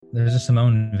there's a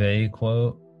Simone Weil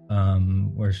quote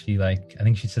where she like, I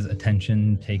think she says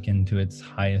attention taken to its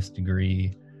highest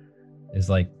degree is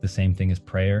like the same thing as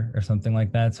prayer or something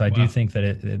like that. So I do Wow. think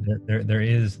that there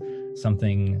is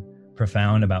something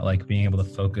profound about like being able to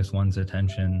focus one's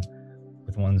attention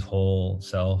with one's whole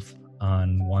self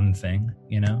on one thing,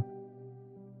 you know?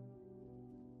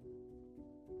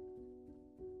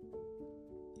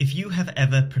 If you have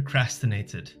ever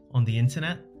procrastinated on the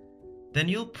internet, then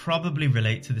you'll probably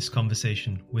relate to this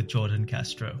conversation with Jordan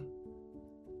Castro.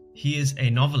 He is a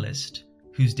novelist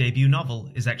whose debut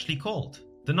novel is actually called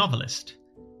The Novelist,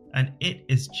 and it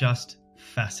is just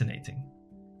fascinating.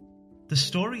 The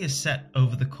story is set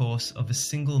over the course of a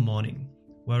single morning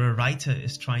where a writer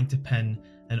is trying to pen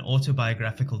an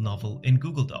autobiographical novel in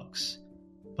Google Docs,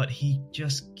 but he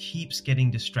just keeps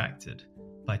getting distracted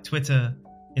by Twitter,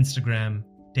 Instagram,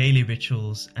 daily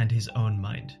rituals, and his own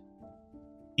mind.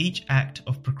 Each act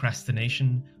of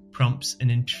procrastination prompts an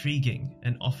intriguing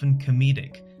and often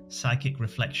comedic psychic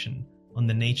reflection on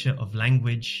the nature of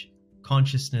language,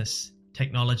 consciousness,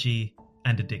 technology,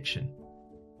 and addiction.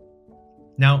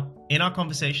 Now, in our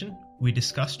conversation, we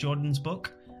discuss Jordan's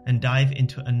book and dive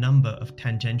into a number of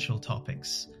tangential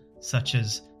topics, such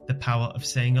as the power of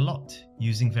saying a lot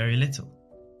using very little,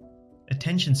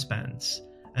 attention spans,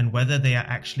 and whether they are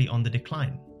actually on the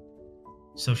decline,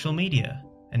 social media,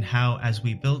 and how, as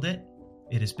we build it,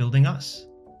 it is building us,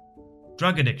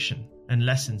 drug addiction and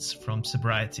lessons from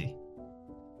sobriety,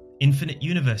 infinite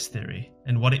universe theory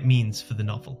and what it means for the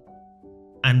novel,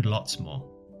 and lots more.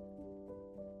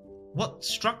 What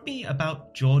struck me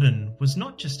about Jordan was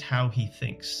not just how he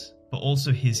thinks, but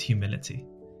also his humility.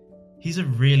 He's a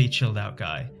really chilled out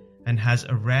guy and has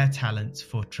a rare talent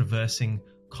for traversing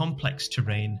complex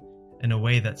terrain in a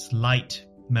way that's light,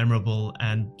 memorable,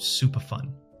 and super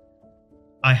fun.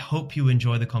 I hope you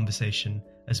enjoy the conversation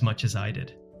as much as I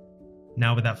did.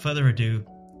 Now, without further ado,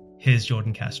 here's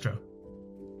Jordan Castro.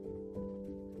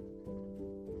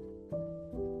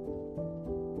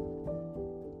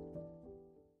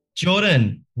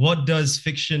 Jordan, what does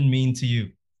fiction mean to you?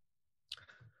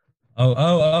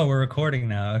 Oh, we're recording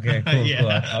now. Okay, cool, cool. Yeah. All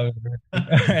right,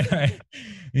 all right.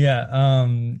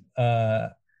 Yeah.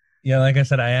 Yeah, like I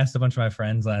said, I asked a bunch of my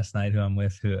friends last night who I'm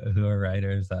with who are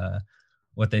writers,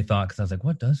 what they thought, because I was like,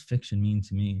 what does fiction mean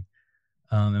to me?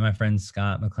 And my friend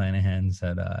Scott McClanahan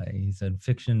said, he said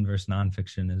fiction versus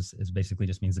nonfiction is basically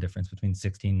just means the difference between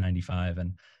 1695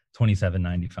 and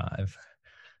 2795.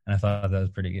 And I thought that was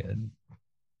pretty good.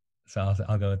 So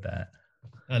I'll go with that.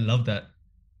 I love that.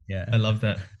 Yeah. I love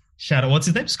that. Shout out. What's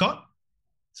his name? Scott?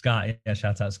 Scott. Yeah.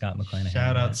 Shouts out Scott McClanahan.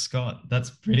 Shout out yeah. Scott. That's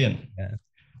brilliant. Yeah.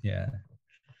 Yeah.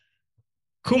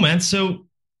 Cool, man. So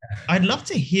I'd love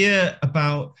to hear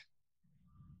about,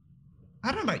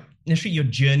 I don't know about initially your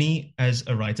journey as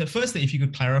a writer. Firstly, if you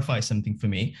could clarify something for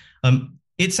me.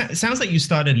 It sounds like you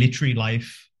started literary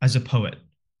life as a poet,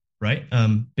 right?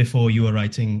 Before you were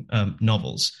writing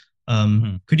novels.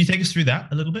 Could you take us through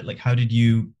that a little bit? Like, how did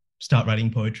you start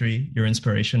writing poetry, your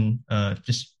inspiration,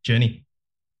 just journey?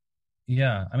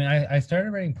 Yeah. I mean, I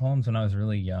started writing poems when I was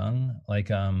really young. Like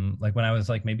when I was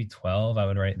like maybe 12, I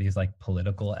would write these like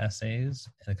political essays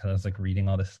because I was like reading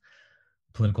all this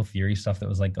political theory stuff that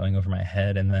was like going over my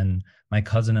head. And then my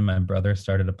cousin and my brother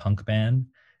started a punk band.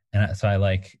 And so I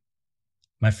like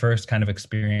my first kind of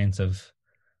experience of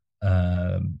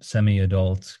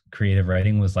semi-adult creative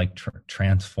writing was like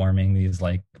transforming these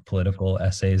like political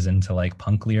essays into like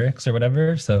punk lyrics or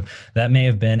whatever. So that may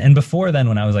have been, and before then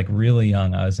when I was like really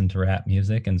young, I was into rap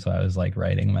music. And so I was like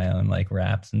writing my own like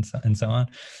raps and so on.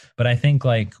 But I think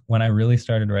like when I really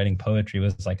started writing poetry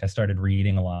was like, I started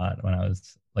reading a lot when I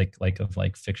was like of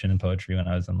like fiction and poetry when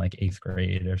I was in like 8th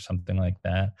grade or something like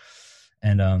that.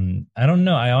 And I don't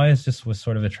know, I always just was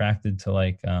sort of attracted to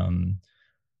like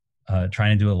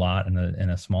trying to do a lot in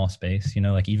a small space, you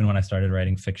know, like even when I started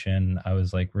writing fiction, I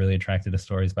was like really attracted to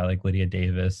stories by like Lydia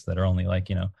Davis that are only like,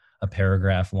 you know, a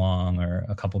paragraph long or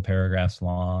a couple paragraphs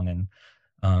long,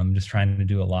 and just trying to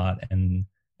do a lot and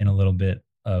in a little bit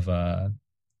of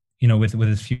you know, with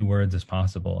as few words as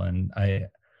possible. And I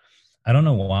don't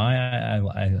know why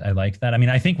I like that. I mean,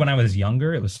 I think when I was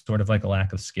younger, it was sort of like a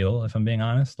lack of skill, if I'm being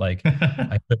honest. Like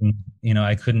I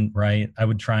couldn't write. I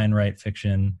would try and write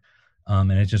fiction,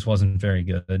 and it just wasn't very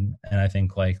good. And I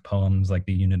think like poems, like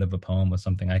the unit of a poem was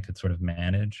something I could sort of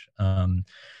manage.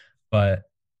 But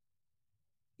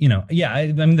you know, yeah,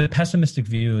 I mean, the pessimistic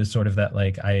view is sort of that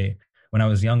like when I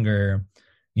was younger,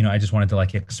 you know, I just wanted to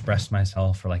like express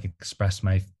myself or like express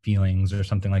my feelings or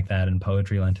something like that. And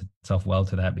poetry lent itself well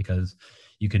to that because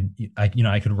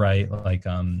I could write like,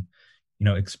 you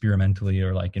know, experimentally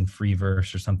or like in free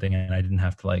verse or something. And I didn't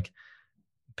have to like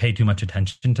pay too much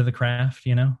attention to the craft,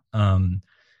 you know.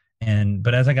 And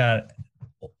but as I got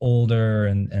older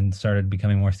and started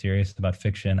becoming more serious about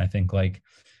fiction, I think like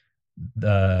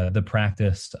the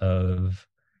practice of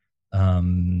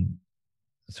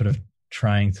sort of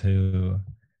trying to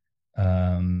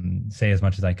say as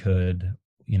much as I could,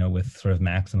 you know, with sort of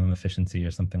maximum efficiency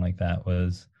or something like that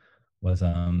was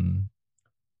um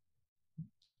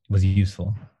was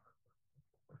useful.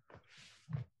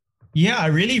 Yeah, I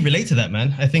really relate to that,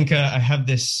 man. I think I have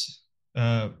this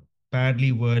uh,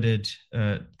 badly worded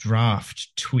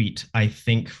draft tweet, I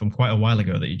think, from quite a while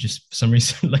ago that you just for some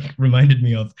reason like reminded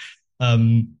me of,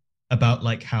 um, about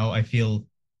like how I feel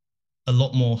a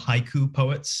lot more haiku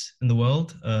poets in the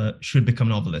world should become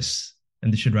novelists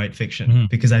and they should write fiction Mm-hmm.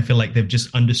 because I feel like they've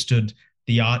just understood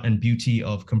the art and beauty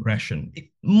of compression.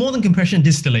 More than compression,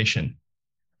 distillation,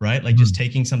 right? Like just Mm-hmm.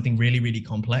 taking something really, really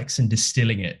complex and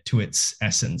distilling it to its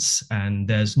essence. And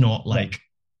there's not Yeah, like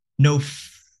no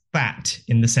fat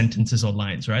in the sentences or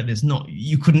lines, right? There's not,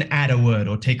 you couldn't add a word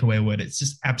or take away a word. It's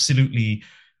just absolutely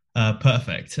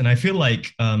perfect. And I feel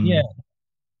like, yeah.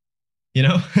 you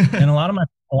know, And a lot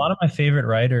of my favorite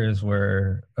writers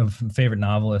were of favorite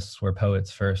novelists were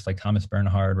poets first. Like Thomas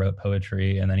Bernhard wrote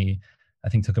poetry, and then he, I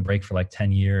think, took a break for like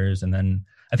 10 years, and then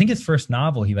I think his first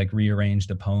novel he like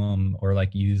rearranged a poem or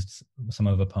like used some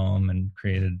of a poem and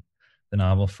created the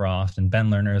novel Frost. And Ben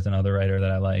Lerner is another writer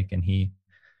that I like, and he,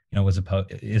 you know, was a poet,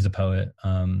 is a poet.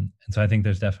 And so I think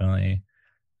there's definitely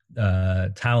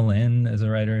Tao Lin is a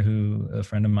writer who a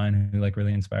friend of mine who like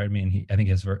really inspired me, and I think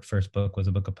his first book was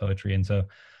a book of poetry, and so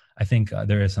I think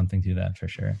there is something to that for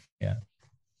sure. Yeah.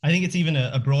 I think it's even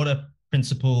a broader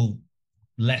principle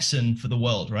lesson for the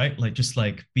world, right? Like just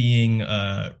like being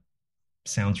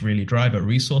sounds really dry, but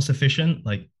resource efficient,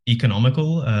 like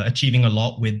economical, achieving a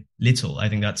lot with little. I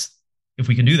think that's if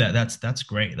we can do that, that's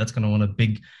great. That's kind of one of the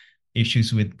big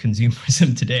issues with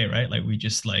consumerism today, right? Like we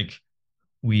just like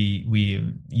we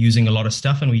using a lot of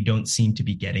stuff and we don't seem to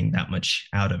be getting that much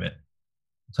out of it.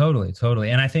 Totally,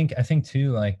 totally. And I think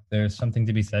too, like there's something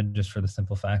to be said just for the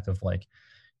simple fact of like,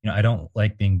 you know, I don't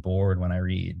like being bored when I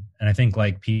read. And I think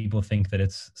like people think that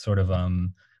it's sort of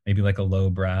maybe like a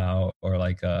lowbrow or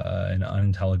like an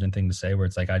unintelligent thing to say where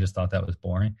it's like I just thought that was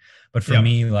boring. But for Yeah.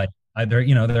 me, like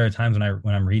there are times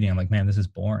when I'm reading, I'm like, man, this is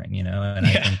boring, you know? And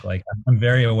I Yeah. think like I'm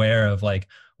very aware of like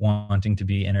wanting to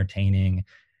be entertaining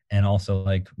and also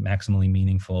like maximally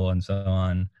meaningful and so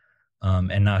on.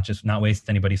 And not waste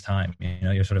anybody's time. You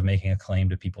know, you're sort of making a claim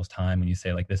to people's time when you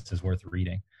say like this is worth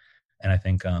reading. And I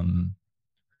think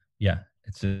yeah,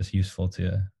 it's just useful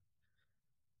to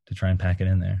try and pack it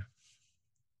in there.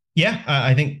 Yeah,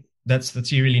 I think that's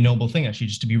a really noble thing actually,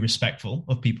 just to be respectful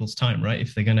of people's time, right?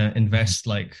 If they're gonna Mhm. invest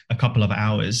like a couple of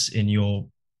hours in your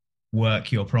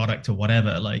work, your product, or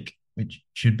whatever, like it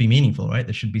should be meaningful, right?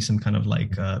 There should be some kind of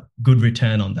like good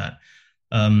return on that.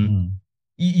 Um, Mm.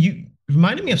 you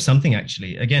reminded me of something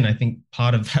actually. Again, I think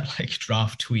part of that like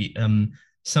draft tweet,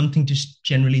 something just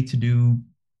generally to do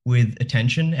with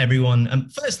attention. Everyone,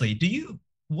 firstly,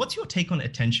 what's your take on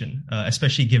attention,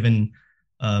 especially given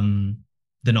um,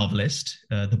 the novelist,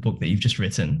 the book that you've just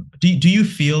written? Do you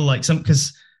feel like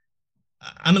because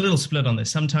I'm a little split on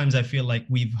this. Sometimes I feel like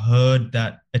we've heard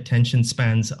that attention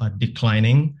spans are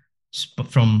declining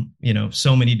from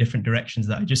so many different directions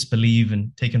that I just believe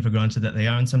and taken for granted that they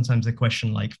are. And sometimes I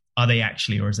question like, are they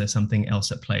actually, or is there something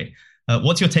else at play?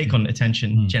 What's your take on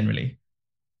attention Mm. generally?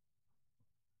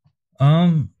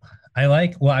 Um, I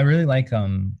really like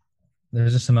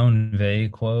there's a Simone Weil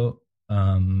quote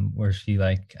where she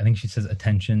like I think she says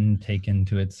attention taken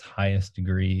to its highest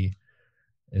degree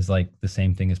is like the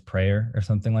same thing as prayer or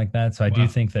something like that. So I do Wow.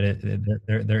 think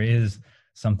that there is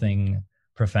something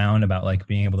profound about like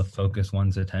being able to focus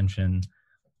one's attention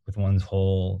with one's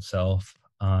whole self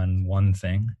on one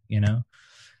thing, you know?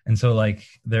 And so like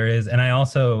there is, and I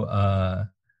also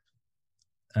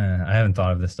I haven't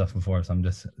thought of this stuff before, so I'm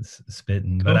just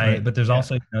spitting. Go for it. But there's Yeah.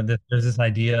 also there's this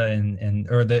idea in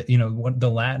or the what the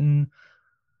Latin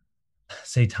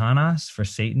Satanas for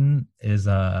Satan is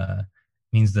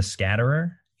means the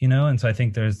scatterer, you know, and so I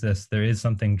think there is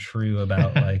something true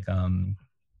about like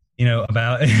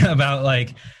about about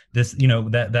like this,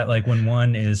 that like when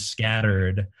one is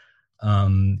scattered,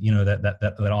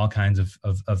 that all kinds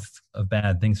of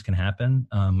bad things can happen,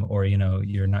 or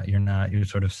you're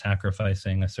sort of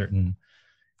sacrificing a certain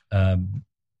um,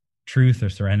 truth or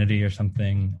serenity or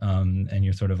something, and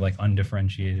you're sort of like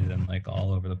undifferentiated and like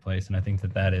all over the place. And I think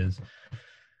that is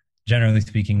generally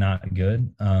speaking not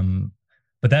good.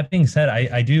 But that being said,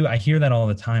 I hear that all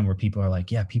the time where people are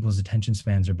like, yeah, people's attention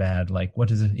spans are bad. Like, what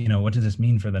does this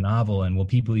mean for the novel? And will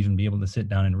people even be able to sit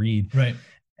down and read? Right.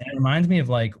 And it reminds me of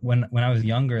like when I was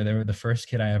younger, there were the first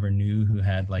kid I ever knew who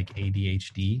had like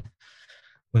ADHD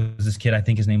was this kid. I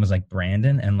think his name was like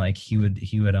Brandon, and like he would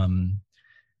he like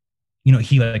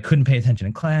couldn't pay attention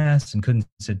in class and couldn't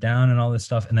sit down and all this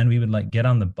stuff. And then we would like get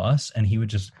on the bus and he would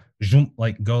just zoom,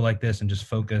 like go like this and just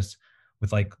focus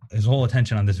with like his whole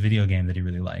attention on this video game that he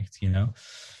really liked.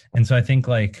 And so I think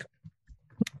like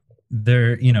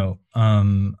there,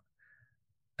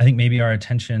 I think maybe our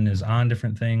attention is on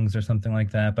different things or something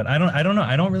like that. But I don't know.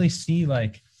 I don't really see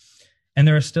like, and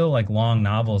there are still like long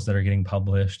novels that are getting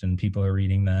published and people are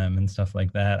reading them and stuff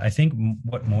like that. I think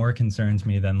what more concerns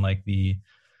me than like the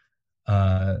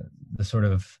sort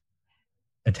of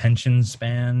attention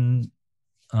span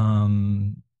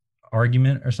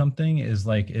argument or something is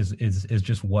like is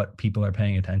just what people are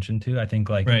paying attention to. I think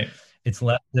like Right. it's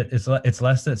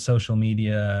less that social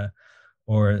media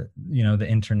or the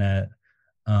internet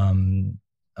um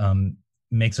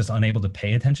makes us unable to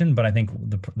pay attention, but I think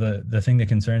the thing that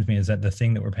concerns me is that the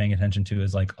thing that we're paying attention to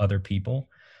is like other people.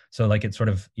 So like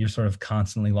you're sort of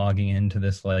constantly logging into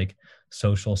this like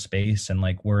social space and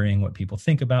like worrying what people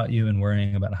think about you and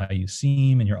worrying about how you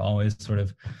seem, and you're always sort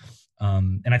of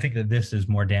and I think that this is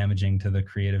more damaging to the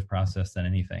creative process than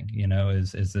anything,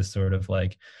 is this sort of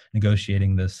like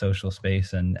negotiating the social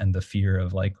space and the fear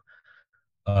of like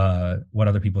what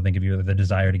other people think of you, the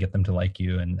desire to get them to like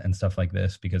you and stuff like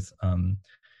this, because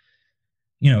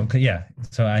yeah.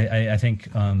 So I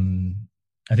think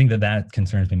that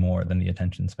concerns me more than the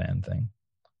attention span thing,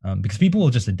 because people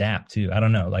will just adapt too. I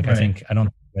don't know. Like, Right. I don't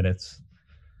think that it's,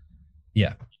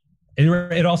 yeah.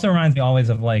 It also reminds me always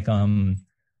of like,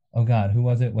 oh God, who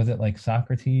was it? Was it like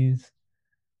Socrates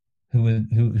who would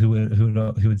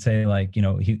say like,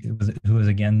 who was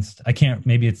against, I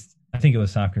think it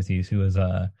was Socrates who was,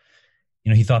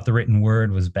 he thought the written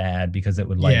word was bad because it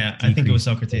would like Yeah, I think it was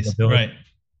decrease people's Socrates. ability. Right.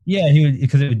 Yeah,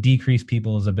 because it would decrease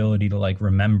people's ability to like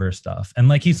remember stuff. And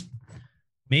like he's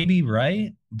maybe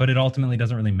right, but it ultimately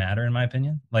doesn't really matter in my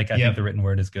opinion. Like I think the Yep. written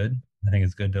word is good. I think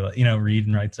it's good to read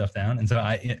and write stuff down. And so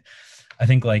I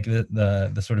think like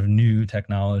the sort of new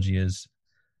technology is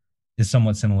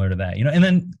somewhat similar to that. And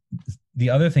then the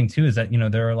other thing too is that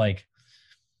there are like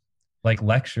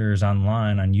lectures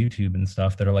online on YouTube and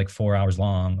stuff that are like 4 hours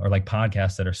long, or like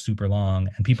podcasts that are super long,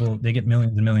 and people, they get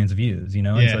millions and millions of views. And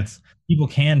so Yeah. it's, people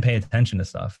can pay attention to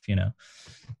stuff.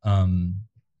 Um,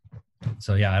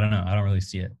 so yeah, I don't know. I don't really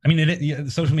see it. I mean,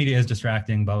 social media is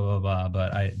distracting, blah, blah, blah,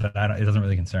 but I don't, it doesn't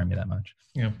really concern me that much.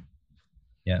 Yeah.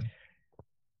 Yeah.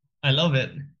 I love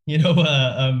it.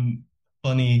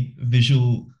 Funny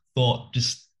visual thought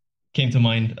just came to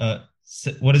mind.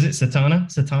 What is it? Satana?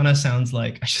 Satana sounds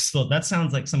like, I just thought that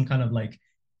sounds like some kind of like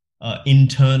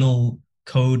internal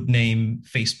code name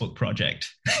Facebook project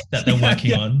that they're Yeah.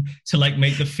 working Yeah. on to like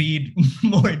make the feed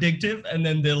more addictive, and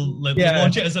then they'll Yeah.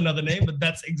 launch it as another name. But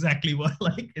that's exactly what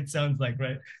like it sounds like,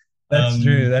 right? That's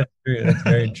true. Um, That's true. That's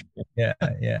very true. Yeah.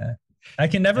 Yeah. I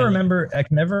can never I love. remember. I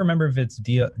can never remember if it's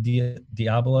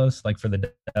Diabolos, like for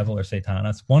the devil, or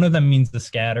Satanas. One of them means the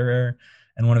scatterer,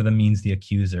 and one of them means the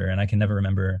accuser. And I can never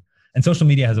remember. And social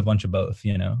media has a bunch of both.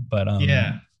 But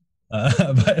Yeah,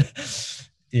 but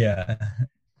yeah,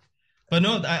 but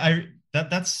no,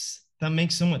 that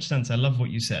makes so much sense. I love what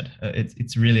you said.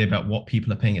 It's really about what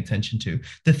people are paying attention to.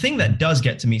 The thing that does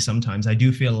get to me sometimes, I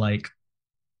do feel like,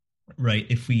 right,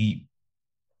 if we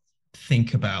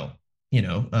think about,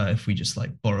 if we just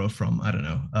like borrow from, I don't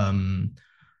know,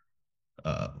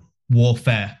 uh,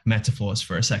 warfare metaphors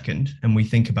for a second, and we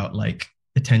think about like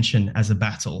attention as a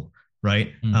battle,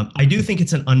 right? mm, I do think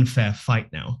it's an unfair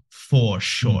fight now, for mm,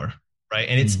 sure, right?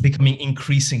 And it's mm, becoming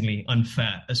increasingly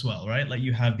unfair as well, right? Like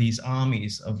you have these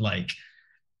armies of like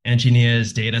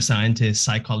engineers, data scientists,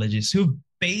 psychologists who've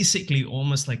basically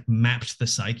almost like mapped the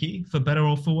psyche for better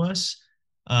or for worse.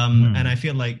 And I mm.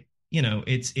 feel like,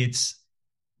 it's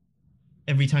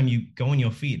every time you go on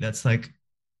your feet, that's like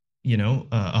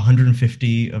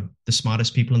 150 of the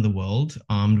smartest people in the world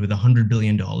armed with $100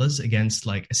 billion against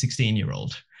like a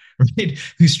 16-year-old, right?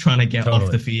 Who's trying to get off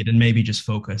Totally. the feed and maybe just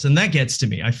focus. And that gets to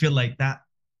me. I feel like that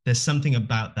there's something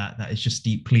about that is just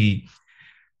deeply,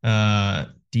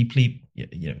 unjust.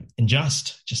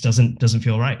 Just doesn't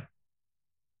feel right.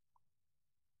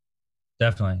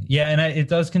 Definitely. Yeah, and it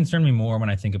does concern me more when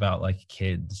I think about like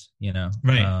kids.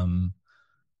 Right.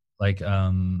 Like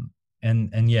and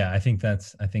yeah, I think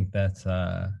that's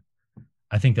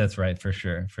right, for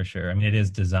sure, for sure. I mean, it is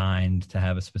designed to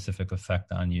have a specific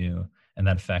effect on you, and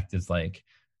that effect is like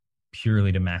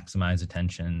purely to maximize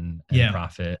attention and Yeah.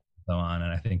 profit, and so on.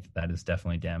 And I think that is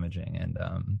definitely damaging. And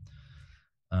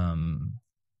um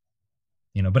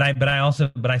but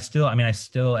I still, I mean, I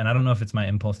still, and I don't know if it's my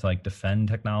impulse to like defend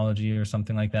technology or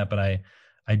something like that, but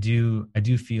I do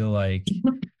feel like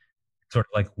sort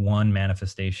of like one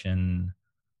manifestation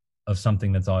of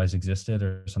something that's always existed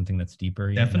or something that's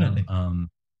deeper, Definitely.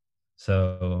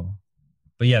 so,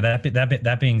 but yeah,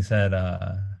 that being said,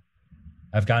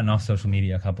 I've gotten off social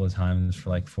media a couple of times for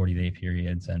like 40-day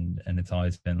periods, and it's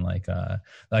always been like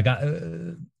I got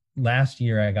last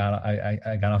year I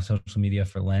got off social media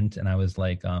for Lent, and I was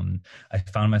like I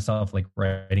found myself like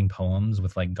writing poems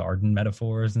with like garden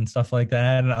metaphors and stuff like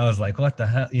that, and I was like, what the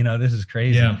hell, this is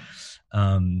crazy. Yeah.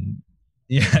 um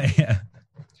yeah. Yeah.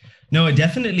 No, it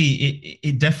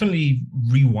definitely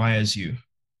rewires you,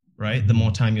 right? The more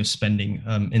Mhm. time you're spending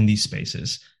in these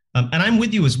spaces. And I'm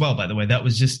with you as well, by the way. That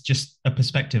was just a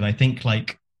perspective. I think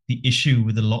like the issue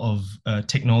with a lot of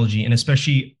technology, and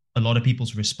especially a lot of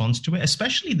people's response to it,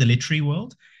 especially the literary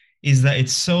world, is that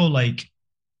it's so like,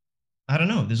 I don't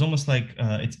know. There's almost like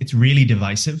it's really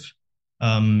divisive.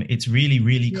 It's really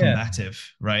really Yeah. combative,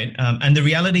 right? And the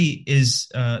reality is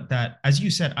that, as you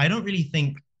said, I don't really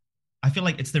think. I feel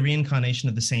like it's the reincarnation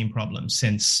of the same problem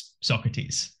since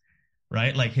Socrates,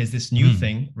 right? Like here's this new Mm.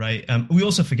 thing, right? We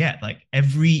also forget like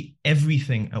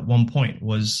everything at one point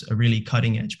was a really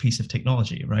cutting edge piece of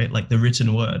technology, right? Like the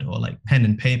written word or like pen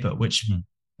and paper, which Mhm.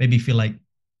 maybe feel like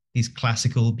these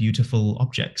classical, beautiful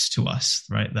objects to us,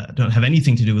 right? That don't have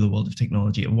anything to do with the world of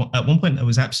technology. At one point, that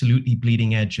was absolutely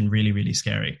bleeding edge and really, really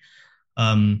scary.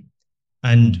 Um,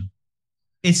 and Mm.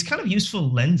 it's kind of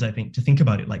useful lens, I think, to think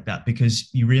about it like that, because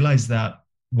you realize that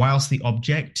whilst the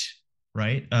object,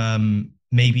 right,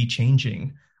 may be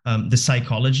changing, the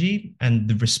psychology and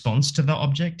the response to that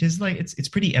object is like it's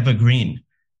pretty evergreen,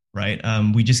 right?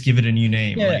 We just give it a new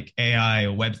name Yeah. like AI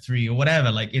or Web3 or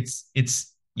whatever. Like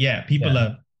it's yeah, people Yeah.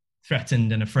 are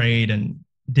threatened and afraid and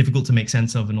difficult to make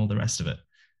sense of and all the rest of it.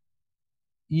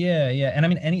 Yeah, yeah. And I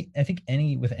mean I think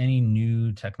any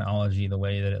new technology, the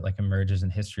way that it like emerges in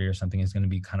history or something is going to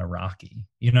be kind of rocky.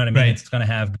 You know what I mean? Right. It's going to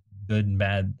have good and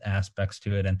bad aspects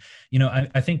to it. And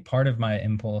I think part of my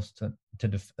impulse to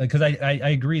because I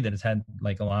agree that it's had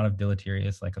like a lot of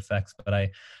deleterious like effects, but I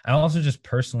also just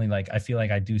personally like I feel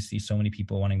like I do see so many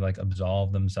people wanting to like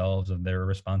absolve themselves of their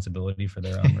responsibility for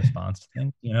their own response to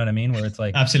things. You know what I mean? Where it's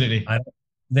like Absolutely. I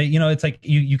it's like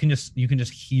you can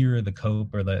just hear the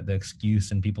cope or the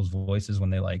excuse in people's voices when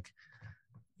they like,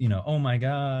 oh my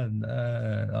God,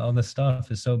 all this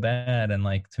stuff is so bad. And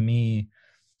like, to me,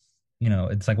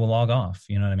 it's like, well, log off,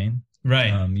 you know what I mean?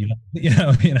 Right. You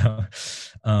know,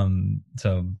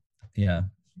 so yeah.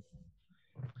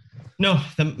 No,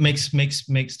 that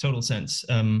makes total sense.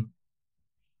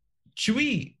 Should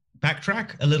we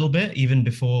backtrack a little bit, even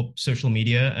before social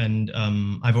media? And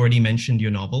I've already mentioned your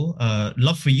novel.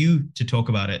 Love for you to talk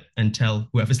about it and tell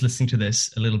whoever's listening to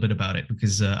this a little bit about it,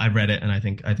 because I've read it and I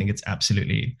think it's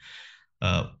absolutely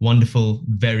wonderful,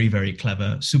 very very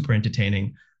clever, super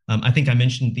entertaining. I think I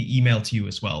mentioned the email to you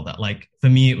as well. That like for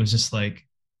me, it was just like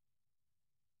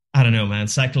I don't know, man,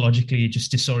 psychologically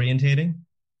just disorientating,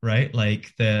 right?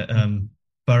 Like the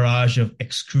barrage of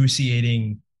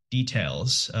excruciating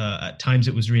details. At times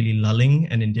it was really lulling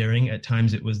and endearing. At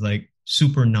times it was like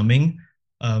super numbing,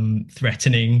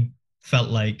 threatening. Felt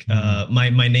like Mhm.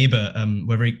 my neighbor.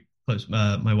 We're very close.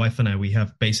 My wife and I, we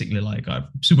have basically like our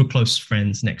super close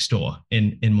friends next door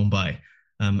in Mumbai,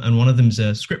 and one of them's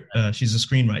a script. She's a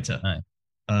screenwriter, Nice.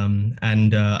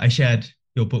 and I shared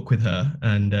your book with her,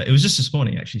 and it was just this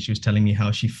morning actually. She was telling me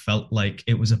how she felt like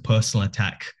it was a personal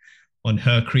attack on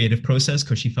her creative process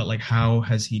because she felt like, how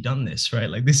has he done this? Right?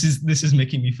 Like this is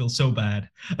making me feel so bad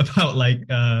about like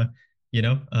you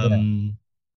know Yeah. um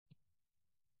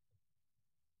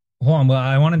Hold on. Well,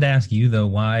 I wanted to ask you though,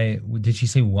 why did she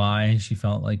say why she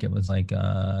felt like it was like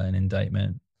an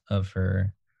indictment of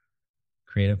her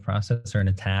creative process or an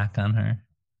attack on her?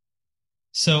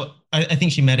 so I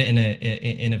think she meant it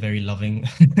in a very loving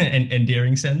and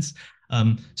endearing sense.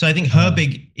 So I think her Uh,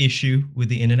 big issue with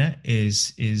the internet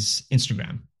is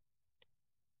Instagram,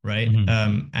 right?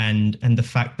 mhm. And the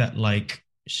fact that like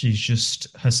she's just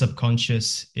her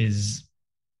subconscious is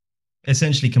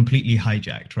essentially completely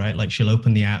hijacked, right? Like she'll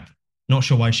open the app, not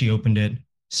sure why she opened it,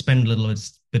 spend a little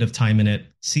bit of time in it,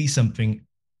 see something,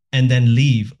 and then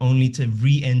leave, only to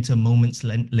re-enter moments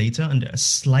later under a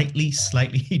slightly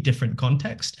different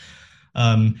context.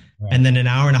 Um, Right. and then an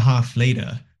hour and a half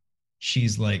later,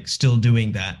 she's like still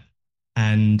doing that.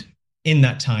 And in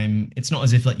that time, it's not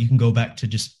as if like you can go back to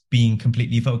just being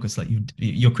completely focused. Like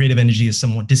your creative energy is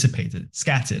somewhat dissipated,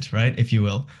 scattered, right, if you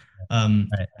will. Right.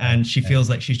 Right. And she Right. feels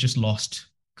like she's just lost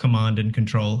command and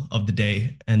control of the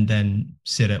day, and then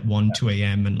sit at 1, 2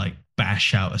 a.m. and like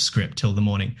bash out a script till the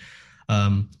morning.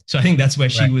 So I think that's where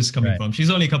she Right. was coming Right. from. She's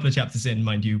only a couple of chapters in,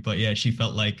 mind you, but yeah, she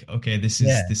felt like, okay, Yeah.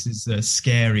 this is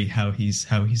scary how he's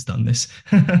done this.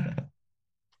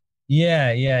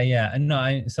 Yeah, yeah, yeah. And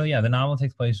no, so yeah, the novel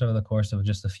takes place over the course of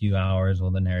just a few hours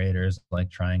while the narrator is like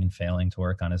trying and failing to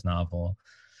work on his novel,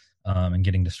 and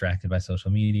getting distracted by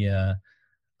social media.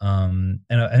 And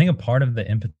I think a part of the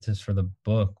impetus for the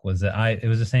book was that it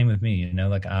was the same with me,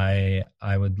 like I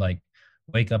would like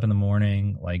wake up in the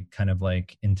morning, like kind of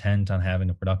like intent on having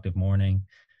a productive morning.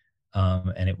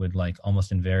 And it would like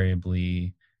almost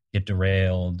invariably get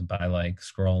derailed by like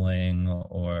scrolling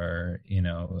or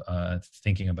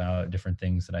thinking about different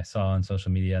things that I saw on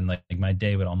social media, and like my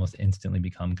day would almost instantly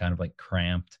become kind of like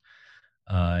cramped,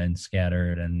 and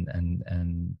scattered,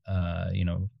 and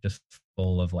just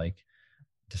full of like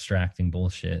distracting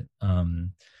bullshit.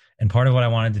 And part of what I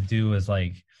wanted to do was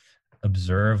like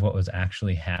observe what was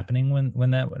actually happening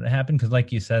when that would happen, because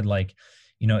like you said, like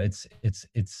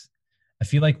it's I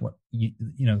feel like what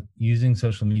using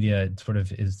social media, it sort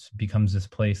of becomes this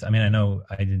place. I mean, I know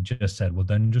I just said, well,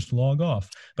 then just log off,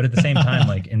 but at the same time,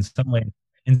 like in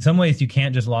some ways you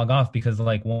can't just log off, because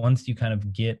like once you kind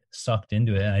of get sucked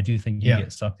into it, and I do think you Yeah.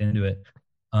 get sucked into it,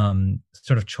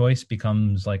 sort of choice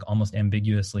becomes like almost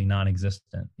ambiguously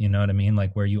non-existent. You know what I mean?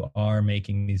 Like where you are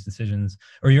making these decisions,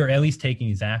 or you're at least taking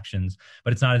these actions,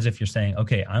 but it's not as if you're saying,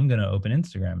 okay, I'm going to open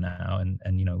Instagram now and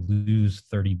lose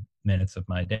 30 minutes of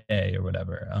my day or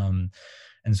whatever.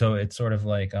 And so it's sort of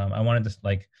like, I wanted to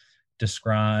like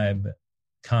describe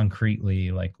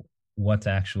concretely like what's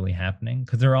actually happening,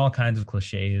 because there are all kinds of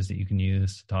cliches that you can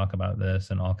use to talk about this,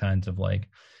 and all kinds of like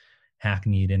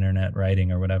hackneyed internet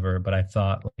writing or whatever. But I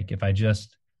thought, like, if I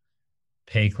just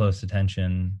pay close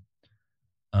attention,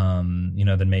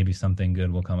 then maybe something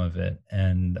good will come of it.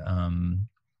 And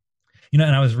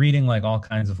I was reading like all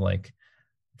kinds of like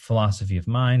philosophy of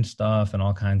mind stuff, and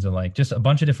all kinds of like just a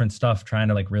bunch of different stuff, trying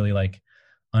to like really like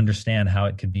understand how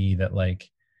it could be that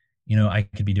like I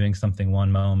could be doing something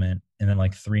one moment, and then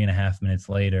like 3.5 minutes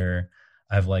later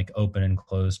I've like opened and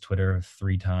closed Twitter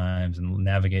 3 times and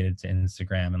navigated to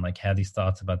Instagram and like had these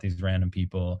thoughts about these random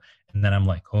people, and then I'm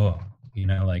like, oh,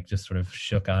 like just sort of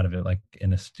shook out of it, like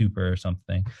in a stupor or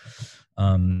something.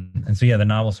 And so yeah, the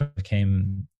novel sort of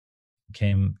came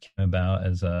about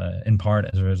as in part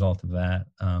as a result of that.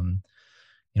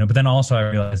 But then also I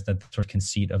realized that the sort of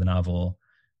conceit of the novel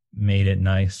made it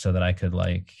nice so that I could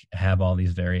like have all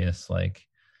these various like,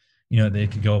 they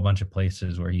could go a bunch of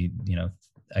places where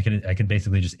I could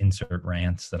basically just insert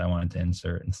rants that I wanted to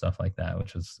insert and stuff like that,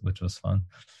 which was fun.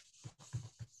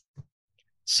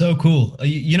 So cool.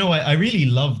 I really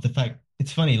love the fact,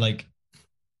 it's funny, like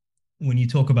when you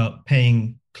talk about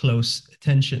paying close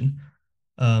attention,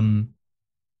 um,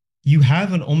 you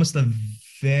have an almost a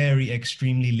very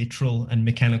extremely literal and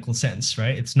mechanical sense,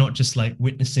 right? It's not just like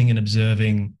witnessing and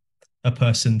observing a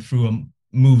person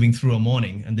moving through a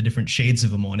morning and the different shades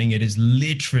of a morning. It is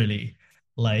literally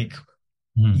like,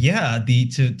 Mm, yeah, the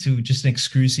to just an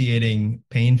excruciating,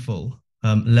 painful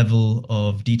level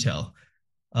of detail.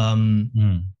 Um,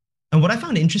 mm, and what I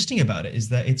found interesting about it is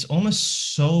that it's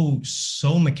almost so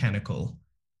mechanical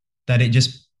that it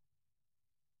just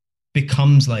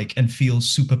becomes like and feels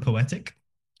super poetic,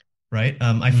 right?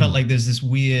 I felt mm, like there's this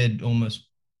weird, almost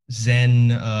Zen,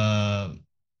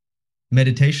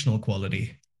 meditational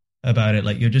quality about it.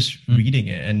 Like you're just mm, reading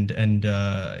it, and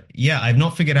yeah, I've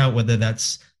not figured out whether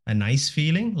that's a nice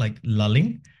feeling, like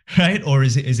lulling, right, or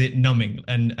is it numbing?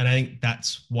 And I think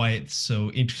that's why it's so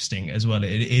interesting as well.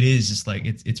 It is just like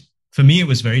it's for me, it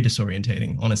was very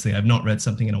disorientating. Honestly, I've not read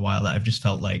something in a while that I've just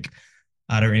felt like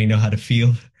I don't really know how to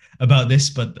feel about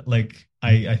this, but like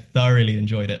mm, I thoroughly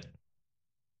enjoyed it.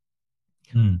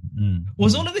 mm, mm,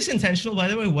 Was all mm. of this intentional, by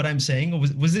the way, what I'm saying? Or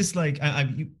was this like,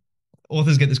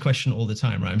 authors get this question all the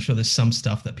time, right? I'm sure there's some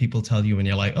stuff that people tell you and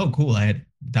you're like, oh, cool,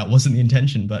 that wasn't the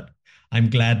intention, but I'm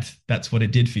glad that's what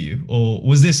it did for you. Or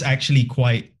was this actually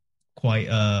quite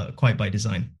by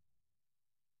design?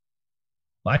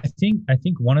 I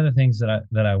think one of the things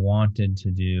that I wanted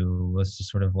to do was to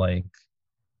sort of like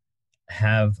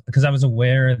have, because I was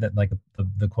aware that like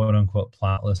the quote unquote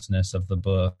plotlessness of the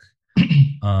book,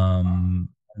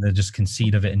 the just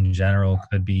conceit of it in general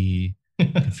could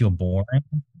feel boring,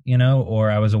 or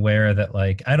I was aware that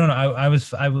like, I don't know,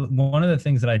 one of the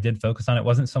things that I did focus on, it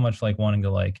wasn't so much like wanting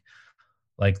to like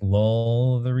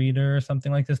lull the reader or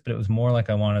something like this, but it was more like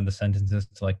I wanted the sentences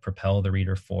to like propel the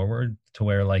reader forward to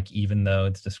where like, even though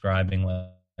it's describing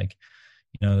like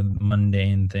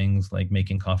mundane things like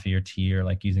making coffee or tea or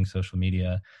like using social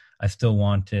media, I still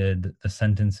wanted the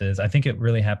sentences. I think it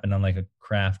really happened on like a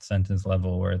craft sentence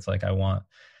level where it's like, I want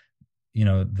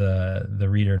the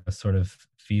reader to sort of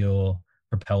feel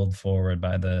propelled forward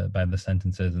by the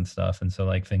sentences and stuff. And so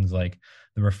like things like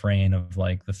the refrain of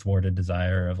like the thwarted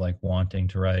desire of like wanting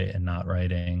to write and not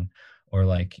writing, or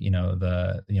like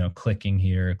the clicking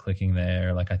here, clicking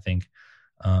there. Like I think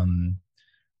um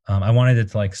I wanted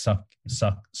it to like suck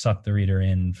the reader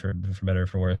in, for better or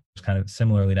for worse, kind of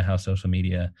similarly to how social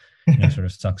media sort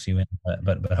of sucks you in,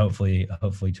 but hopefully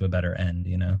to a better end.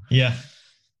 Yeah.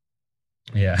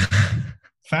 Yeah.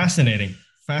 Fascinating.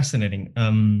 Fascinating.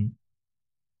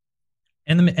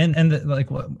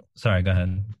 Like what? Sorry, go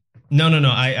ahead. No.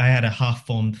 I had a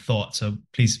half-formed thought, so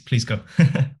please go.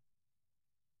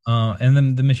 And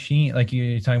then the machine, like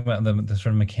you're talking about the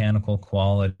sort of mechanical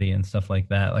quality and stuff like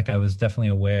that. Like I was definitely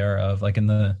aware of, like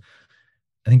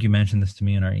I think you mentioned this to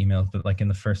me in our emails, but like in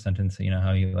the first sentence,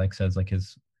 how he like says like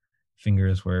his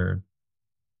fingers were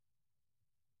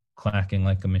clacking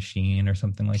like a machine or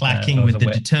something like that. I Clacking was with the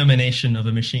aware. determination of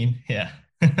a machine. Yeah.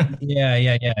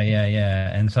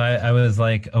 Yeah. And so I was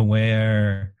like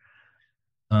aware,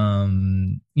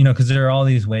 because there are all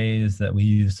these ways that we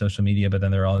use social media, but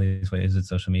then there are all these ways that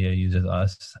social media uses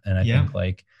us. And I Yeah. think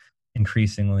like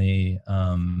increasingly,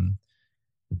 that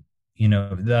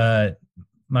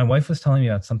my wife was telling me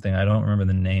about something, I don't remember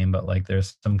the name, but like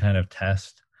there's some kind of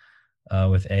test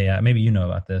with AI. Maybe you know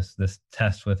about this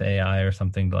test with AI or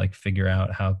something to like figure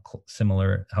out how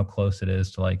close it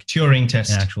is to like Turing an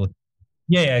test. actual.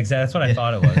 Yeah, exactly. That's what I Yeah.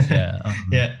 thought it was. Yeah.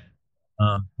 Yeah.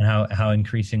 And how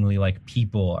increasingly like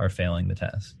people are failing the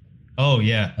test. Oh,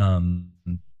 yeah. Um,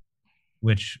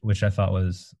 which I thought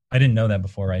was, I didn't know that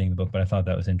before writing the book, but I thought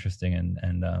that was interesting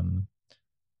and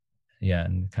yeah,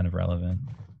 and kind of relevant.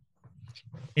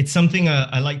 It's something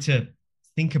I like to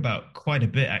think about quite a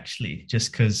bit, actually,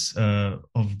 just because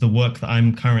of the work that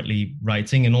I'm currently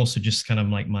writing, and also just kind of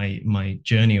like my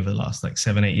journey over the last like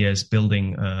 7-8 years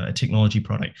building a technology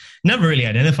product. Never really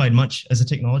identified much as a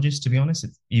technologist, to be honest.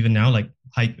 Even now, like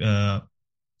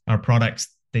our products,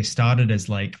 they started as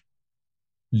like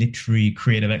literary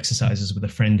creative exercises with a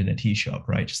friend in a tea shop,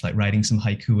 right? Just like writing some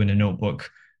haiku in a notebook,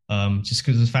 just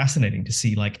because it was fascinating to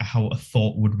see like how a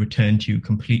thought would return to you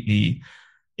completely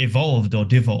evolved or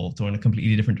devolved or in a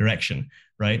completely different direction,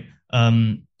 right?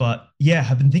 But yeah,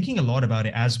 I've been thinking a lot about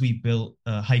it as we built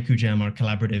Haiku Jam, our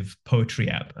collaborative poetry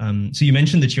app. So you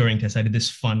mentioned the Turing test. I did this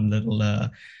fun little, it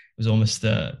was almost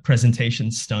a presentation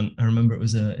stunt. I remember it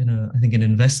was I think an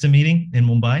investor meeting in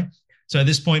Mumbai. So at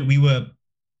this point,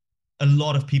 a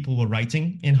lot of people were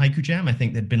writing in Haiku Jam. I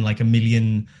think there'd been like 1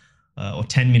 million or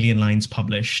 10 million lines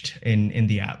published in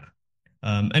the app.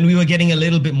 And we were getting a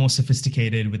little bit more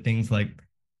sophisticated with things like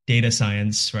data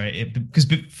science, right? Because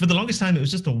for the longest time, it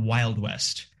was just a wild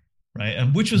west, right?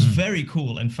 Which was Mm. very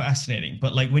cool and fascinating.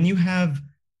 But like when you have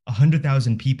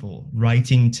 100,000 people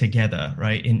writing together,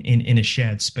 right, in a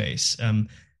shared space,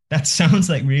 that sounds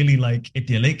like really like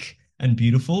idyllic and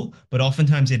beautiful, but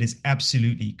oftentimes it is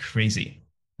absolutely crazy,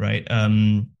 right?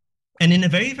 And in a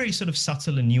very, very sort of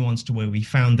subtle and nuanced way, we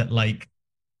found that like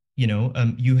we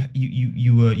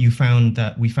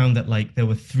found that like there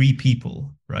were three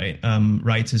people, right,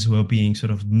 writers who were being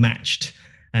sort of matched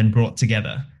and brought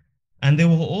together, and they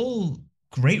were all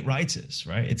great writers,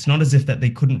 right? It's not as if that they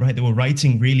couldn't write; they were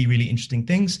writing really, really interesting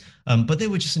things, but they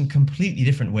were just in completely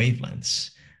different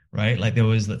wavelengths, right? Like there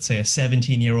was, let's say, a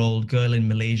 17-year-old girl in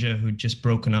Malaysia who'd just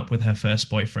broken up with her first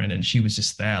boyfriend, and she was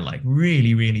just there, like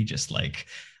really, really, just like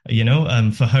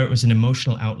for her it was an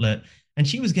emotional outlet, and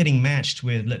she was getting matched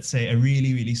with, let's say, a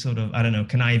really, really sort of, I don't know,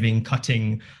 conniving,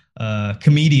 cutting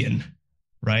comedian,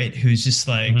 right? Who's just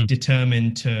like Mhm.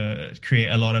 determined to create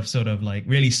a lot of sort of like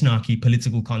really snarky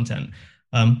political content.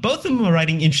 Both of them were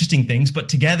writing interesting things, but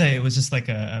together it was just like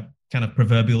a kind of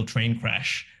proverbial train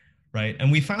crash, right?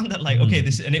 And we found that like, okay,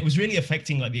 Mhm. and it was really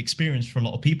affecting like the experience for a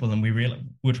lot of people. And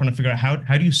we're trying to figure out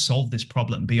how do you solve this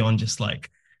problem beyond just like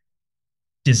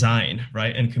design,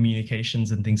 right, and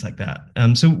communications and things like that.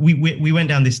 So we went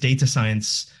down this data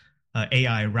science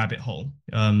AI rabbit hole.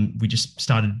 We just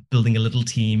started building a little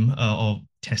team of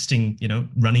testing,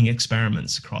 running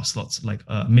experiments across lots like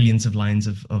millions of lines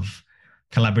of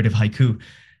collaborative haiku,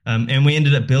 and we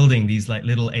ended up building these like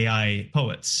little AI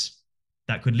poets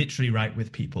that could literally write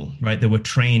with people, right? They were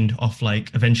trained off like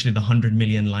eventually the 100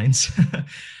 million lines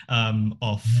Mhm.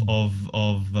 of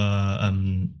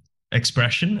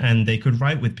expression, and they could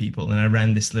write with people. And I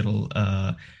ran this little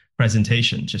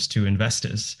presentation just to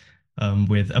investors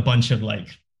with a bunch of like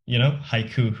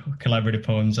haiku collaborative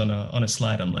poems on a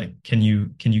slide. I'm like, can you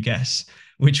guess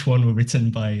which one were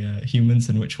written by humans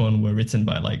and which one were written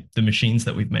by like the machines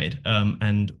that we've made?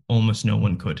 And almost no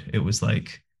one could. It was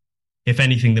like, if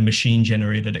anything, the machine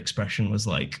generated expression was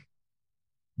like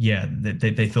yeah,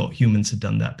 they thought humans had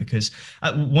done that. Because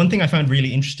one thing I found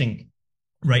really interesting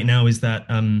right now is that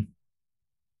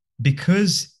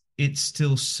because it's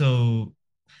still so,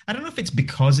 I don't know if it's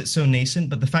because it's so nascent,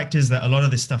 but the fact is that a lot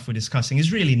of this stuff we're discussing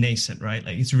is really nascent, right?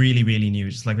 Like it's really, really new.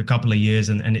 It's like a couple of years,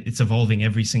 and it's evolving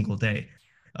every single day.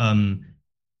 Um,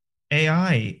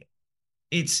 AI,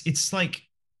 it's like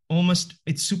almost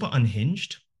it's super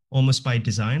unhinged, almost by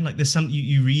design. Like there's some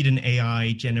you read an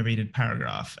AI generated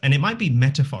paragraph, and it might be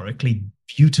metaphorically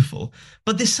beautiful,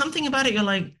 but there's something about it you're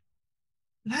like,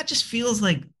 that just feels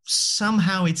like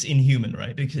somehow it's inhuman,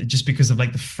 right? Just because of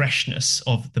like the freshness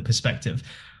of the perspective.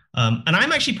 And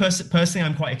I'm actually personally,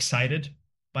 I'm quite excited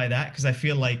by that because I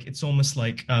feel like it's almost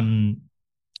like, a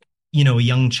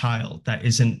young child that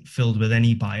isn't filled with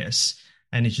any bias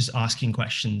and is just asking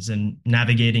questions and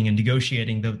navigating and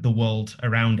negotiating the world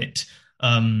around it.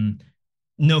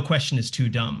 No question is too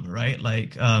dumb, right?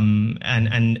 Like,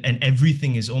 and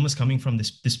everything is almost coming from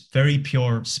this very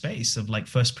pure space of like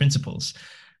first principles.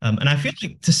 And I feel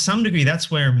like to some degree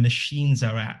that's where machines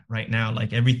are at right now.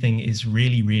 Like everything is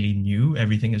really, really new.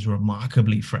 Everything is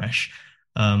remarkably fresh,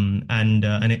 and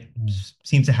it Mm.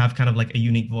 seems to have kind of like a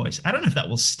unique voice. I don't know if that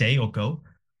will stay or go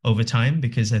over time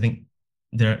because I think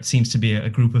there seems to be a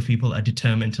group of people that are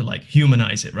determined to like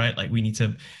humanize it, right? Like we need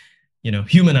to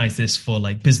humanize this for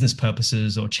like business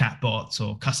purposes or chatbots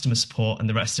or customer support and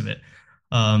the rest of it.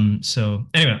 So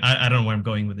anyway, I don't know where I'm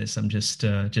going with this. I'm just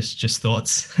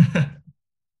thoughts.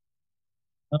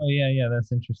 Oh yeah, yeah,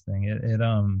 that's interesting.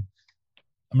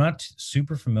 I'm not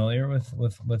super familiar with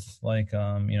like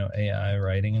AI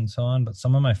writing and so on, but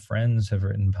some of my friends have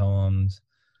written poems.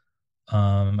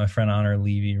 My friend Honor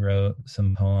Levy wrote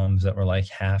some poems that were like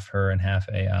half her and half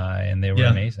AI, and they were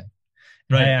Yeah, amazing.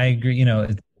 And right. I agree.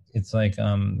 It's like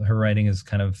her writing is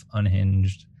kind of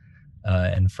unhinged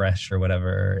and fresh or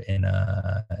whatever in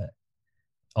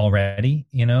already,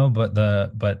 but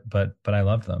I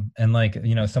love them. And like,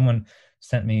 someone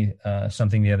sent me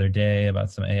something the other day about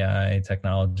some AI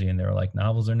technology, and they were like,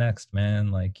 novels are next,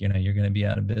 man. Like, you're going to be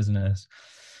out of business.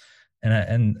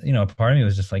 And part of me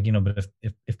was just like, but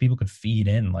if people could feed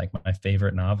in like my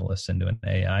favorite novelists into an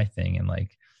AI thing and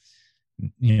like,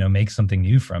 make something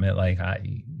new from it, like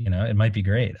it might be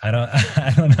great. I don't,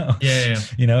 I don't know. Yeah, yeah,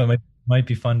 yeah. It might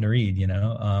be fun to read.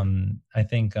 I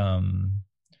think,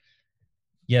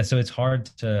 yeah, so it's hard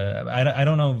to, I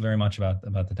don't know very much about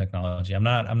the technology. I'm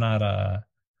not a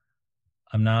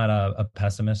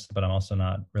pessimist, but I'm also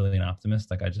not really an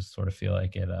optimist. Like I just sort of feel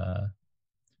like it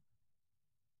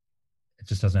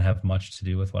just doesn't have much to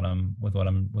do with what I'm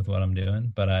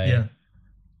doing. Yeah.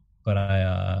 But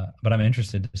I'm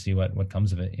interested to see what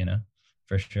comes of it,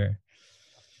 for sure.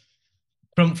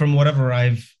 From whatever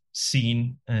I've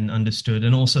seen and understood,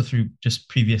 and also through just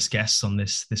previous guests on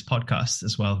this podcast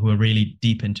as well, who are really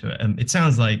deep into it. It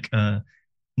sounds like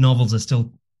novels are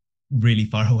still really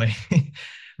far away,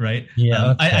 right?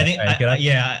 Yeah, I okay. think, All right,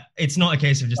 yeah, it's not a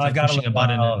case of just I've like got a pushing a little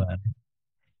button while and then.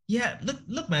 yeah.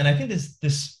 Look, man. I think this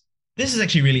is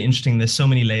actually really interesting. There's so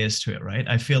many layers to it, right?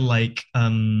 I feel like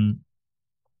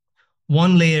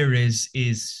one layer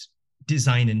is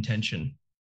design intention,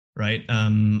 right?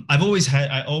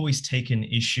 I always take an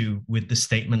issue with the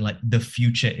statement like the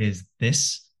future is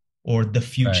this or the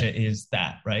future Right. is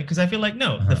that, right? Because I feel like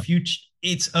no, the Uh-huh. future,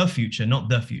 it's a future, not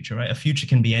the future, right? A future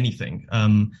can be anything,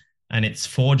 and it's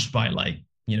forged by like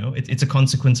it's a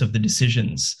consequence of the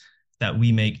decisions that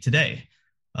we make today.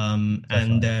 And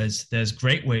Definitely. there's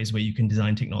great ways where you can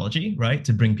design technology, right,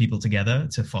 to bring people together,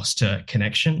 to foster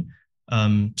connection,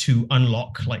 to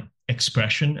unlock like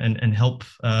expression and help,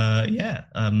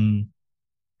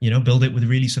 build it with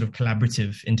really sort of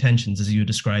collaborative intentions, as you were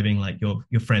describing, like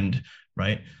your friend,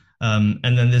 right?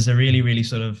 And then there's a really, really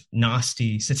sort of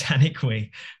nasty, satanic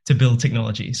way to build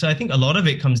technology. So I think a lot of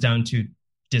it comes down to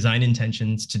design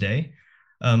intentions today.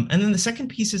 And then the second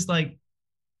piece is like,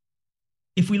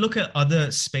 if we look at other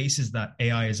spaces that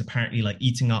AI is apparently like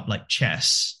eating up, like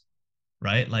chess,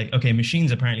 right? Like, okay,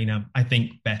 machines apparently now, I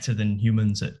think, better than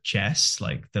humans at chess.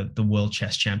 Like the world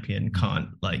chess champion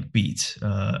can't like beat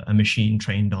a machine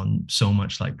trained on so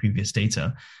much like previous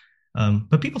data.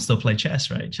 But people still play chess,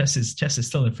 right? Chess is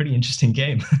still a pretty interesting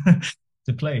game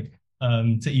to play,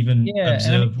 to even Yeah, and I mean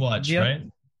observe, watch, right?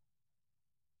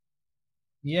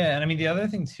 the other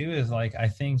thing too is like I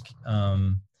think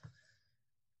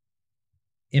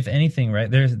if anything,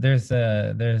 right, there's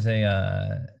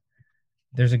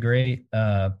a great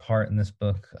part in this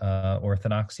book,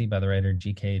 Orthodoxy, by the writer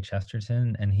G.K.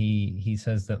 Chesterton, and he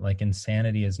says that like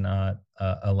insanity is not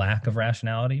a lack of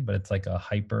rationality, but it's like a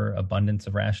hyper abundance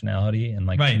of rationality and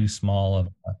like Right. too small of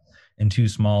in too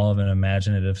small of an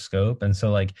imaginative scope. And so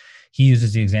like he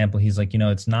uses the example, he's like,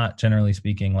 it's not generally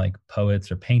speaking like poets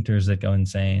or painters that go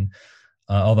insane,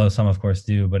 although some of course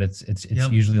do, but it's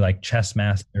Yep. usually like chess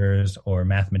masters or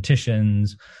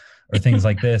mathematicians or things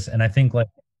like this. And I think like,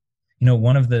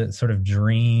 one of the sort of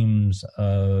dreams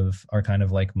of our kind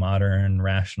of like modern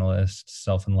rationalist,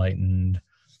 self-enlightened,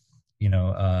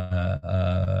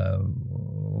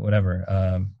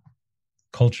 whatever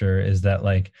culture is that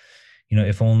like,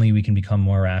 if only we can become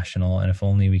more rational and if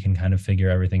only we can kind of figure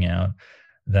everything out,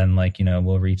 then like,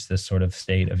 we'll reach this sort of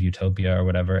state of utopia or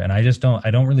whatever. And I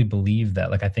don't really believe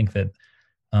that. Like, I think that,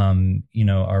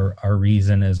 our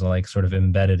reason is like sort of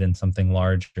embedded in something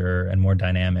larger and more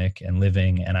dynamic and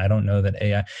living. And I don't know that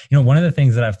AI, one of the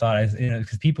things that I've thought is,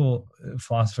 because people,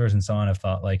 philosophers and so on have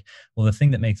thought like, well, the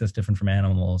thing that makes us different from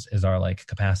animals is our like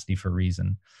capacity for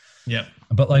reason. Yep.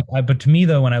 But like, but to me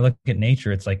though, when I look at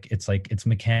nature, it's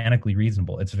mechanically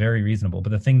reasonable. It's very reasonable. But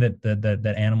the thing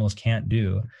that animals can't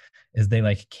do is they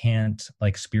like can't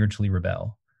like spiritually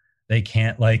rebel. They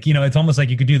can't like, it's almost like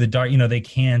you could do the dark, they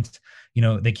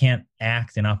can't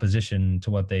act in opposition to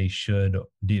what they should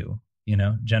do,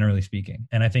 generally speaking.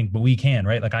 And I think, but we can,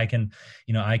 right? Like I can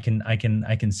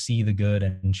see the good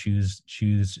and choose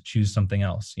something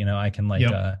else. I can like,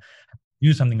 Yep.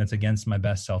 do something that's against my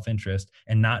best self-interest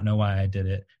and not know why I did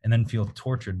it and then feel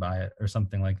tortured by it or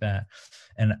something like that.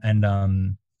 And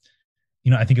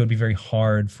I think it would be very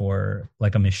hard for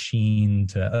like a machine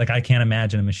to like, I can't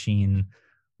imagine a machine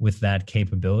with that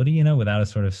capability, without a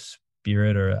sort of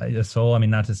spirit or a soul. I mean,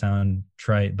 not to sound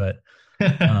trite, but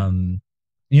and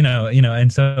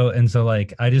so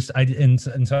like and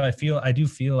so I do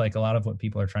feel like a lot of what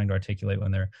people are trying to articulate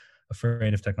when they're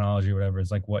afraid of technology or whatever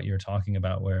is like what you're talking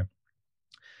about, where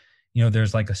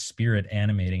there's like a spirit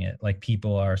animating it, like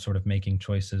people are sort of making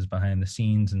choices behind the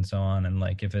scenes and so on. And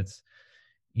like if it's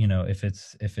if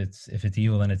it's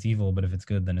evil, then it's evil, but if it's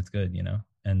good, then it's good,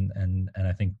 and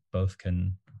I think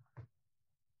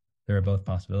there are both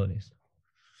possibilities.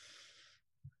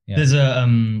 Yeah. There's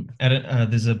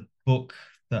a book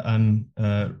that I'm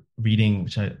reading,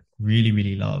 which I really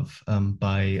really love,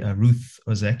 by Ruth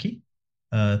Ozeki,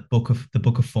 the Book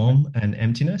of Form and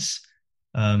Emptiness.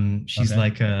 She's Okay.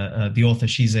 like the author.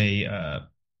 She's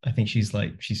I think she's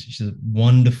a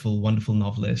wonderful wonderful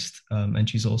novelist, and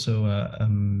she's also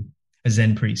a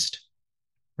Zen priest,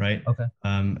 right? Okay.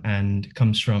 And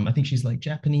comes from, I think she's like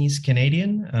Japanese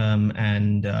Canadian,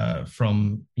 and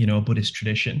from a Buddhist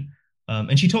tradition,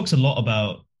 and she talks a lot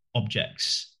about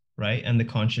objects, right, and the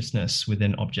consciousness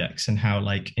within objects, and how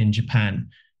like in Japan,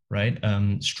 right,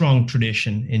 strong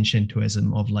tradition in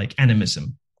Shintoism of like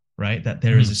animism, right, that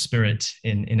there is a spirit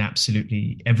in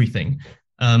absolutely everything.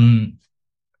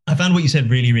 I found what you said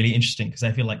really really interesting, because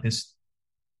I feel like this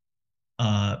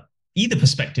either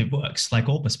perspective works, like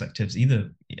all perspectives,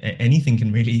 either anything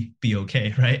can really be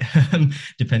okay, right?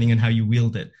 Depending on how you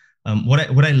wield it.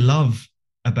 What I love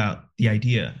about the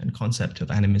idea and concept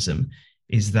of animism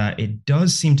is that it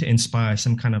does seem to inspire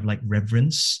some kind of like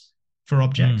reverence for Mm.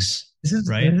 objects, This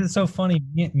right? is so funny.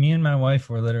 Me and my wife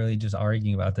were literally just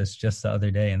arguing about this just the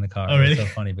other day in the car. Oh, It was really? so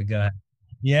funny, but go ahead.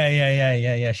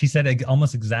 Yeah. She said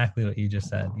almost exactly what you just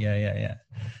said. Yeah.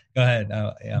 Go ahead.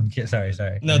 Sorry.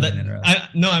 I No, didn't mean to interrupt.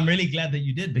 I'm really glad that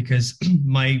you did, because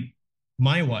my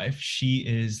wife, she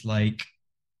is like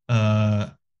uh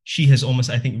she has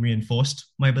almost, I think, reinforced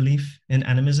my belief in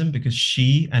animism, because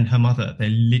she and her mother, they're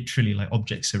literally like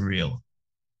objects are real,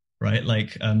 right?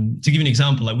 Like, to give you an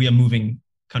example, like we are moving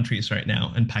countries right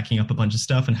now and packing up a bunch of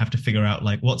stuff and have to figure out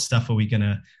like what stuff are we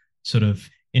gonna sort of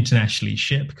internationally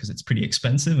ship because it's pretty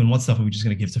expensive, and what stuff are we just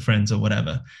gonna give to friends or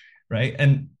whatever, right?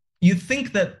 And you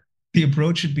think that the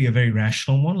approach should be a very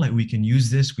rational one, like we can use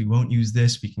this, we won't use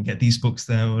this, we can get these books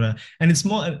there, whatever. And it's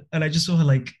more, and I just saw her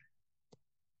like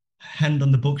hand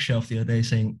on the bookshelf the other day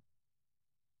saying,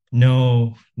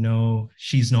 no,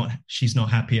 she's not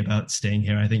happy about staying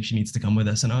here, I think she needs to come with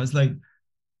us. And I was like,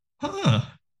 huh,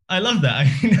 I love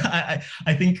that.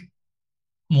 I think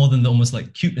more than the almost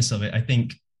like cuteness of it, I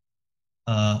think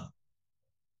uh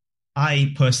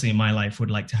I personally in my life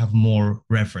would like to have more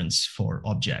reverence for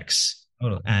objects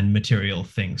Totally. and material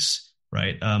things,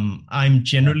 right? I'm Yeah.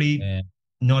 generally Yeah.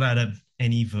 not out of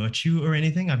any virtue or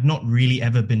anything. I've not really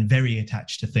ever been very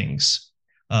attached to things.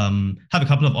 Have a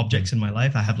couple of Mm. objects in my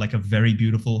life. I have like a very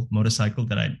beautiful motorcycle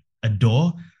that I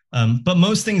adore. But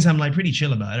most things I'm like pretty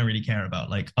chill about. I don't really care about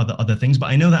like other things. But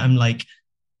I know that I'm like,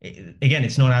 again,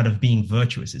 it's not out of being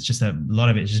virtuous. It's just a lot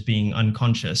of it is just being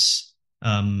unconscious,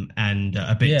 and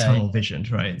a bit Yeah. tunnel visioned,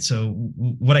 right? So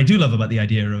what I do love about the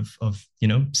idea of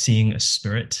seeing a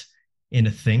spirit in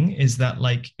a thing is that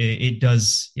like it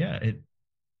does, yeah,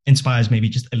 inspires maybe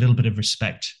just a little bit of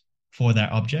respect for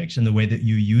that object and the way that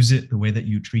you use it, the way that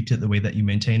you treat it, the way that you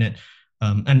maintain it.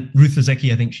 And Ruth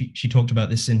Ozeki, I think she talked about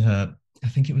this in her, I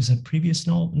think it was a previous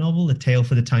novel, A Tale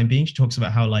for the Time Being. She talks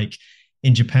about how, like,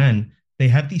 in Japan, they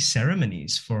have these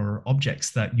ceremonies for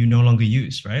objects that you no longer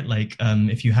use, right? Like,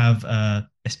 if you have a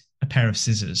pair of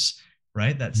scissors,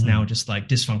 right, that's now Mm. just like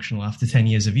dysfunctional after 10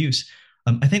 years of use.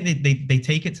 I think they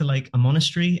take it to like a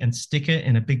monastery and stick it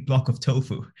in a big block of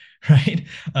tofu, right?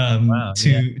 Wow.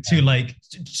 Yeah. To like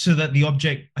so that the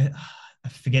object, I'm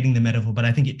forgetting the metaphor, but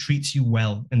I think it treats you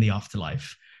well in the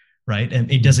afterlife, right?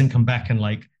 And it doesn't come back and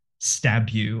like stab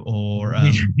you or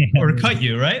cut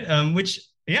you, right? Which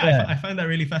yeah, Yeah. I find that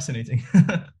really fascinating.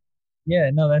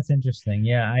 Yeah, no, that's interesting.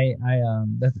 Yeah,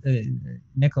 that's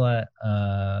Nicolette,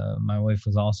 my wife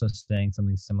was also saying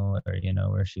something similar,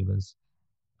 where she was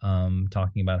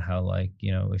talking about how, like,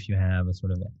 if you have a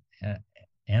sort of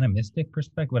animistic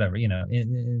perspective, whatever,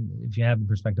 if you have the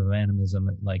perspective of animism,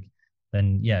 like,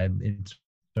 then yeah, it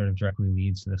sort of directly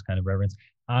leads to this kind of reverence.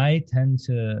 I tend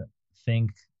to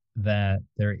think that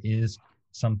there is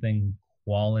something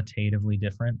qualitatively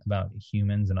different about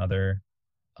humans and other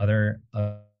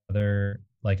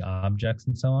like objects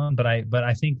and so on, but I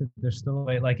think that there's still a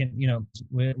way, like,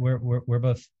 we're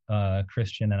both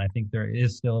Christian, and I think there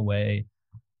is still a way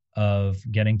of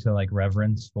getting to like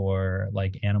reverence for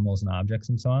like animals and objects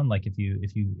and so on. Like, if you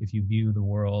view the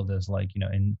world as, like,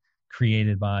 in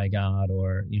created by God,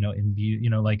 or in view,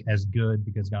 like, as good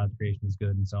because God's creation is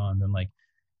good and so on, then like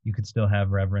you could still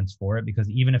have reverence for it, because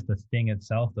even if the thing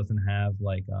itself doesn't have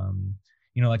like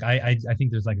like I think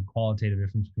there's like a qualitative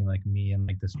difference between like me and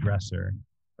like this dresser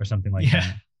or something like Yeah.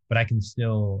 that, but I can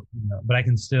still but I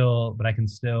can still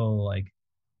like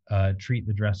treat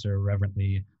the dresser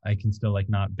reverently. I can still like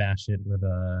not bash it with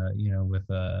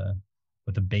a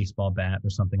baseball bat or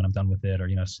something when I'm done with it, or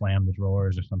slam the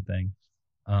drawers or something.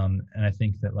 And I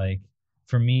think that, like,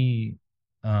 for me,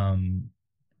 um,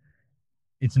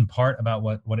 it's in part about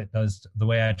what it does. The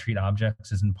way I treat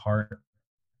objects is in part,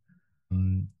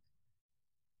 um,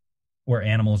 or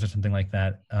animals or something like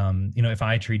that. If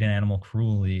I treat an animal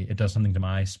cruelly, it does something to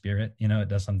my spirit. It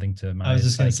does something to I was my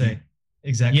just gonna psyche. say Yeah,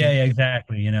 exactly. yeah,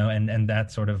 exactly. And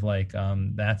that's sort of like,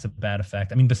 that's a bad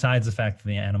effect. I mean, besides the fact that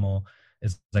the animal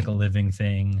is like a living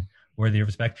thing worthy of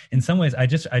respect. In some ways, I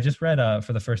just read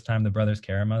for the first time The Brothers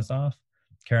Karamazov,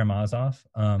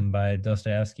 by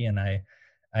Dostoevsky, and I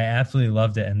absolutely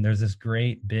loved it. And there's this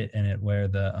great bit in it where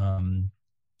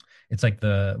it's like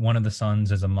the one of the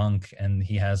sons is a monk, and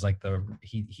he has like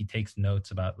he takes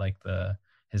notes about like the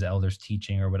his elders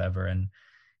teaching or whatever, and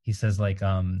he says, like,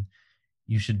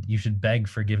 you should beg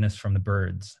forgiveness from the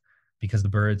birds, because the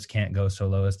birds can't go so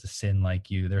low as to sin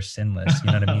like you. They're sinless.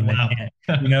 You know what I mean? They Wow. can't,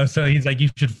 so he's like, you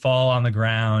should fall on the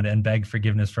ground and beg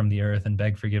forgiveness from the earth and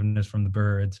beg forgiveness from the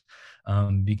birds,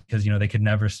 because they could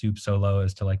never stoop so low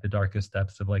as to like the darkest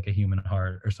depths of like a human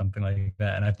heart or something like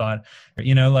that. And I thought,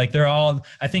 like, they're all,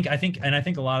 I think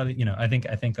a lot of I think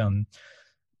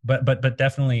but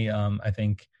definitely, I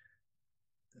think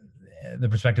the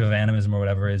perspective of animism or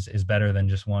whatever is better than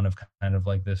just one of kind of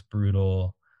like this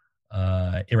brutal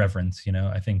irreverence.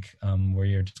 I think, where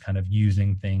you're just kind of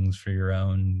using things for your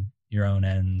own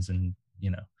ends, and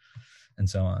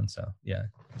so on. So yeah.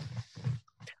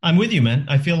 I'm with you, man.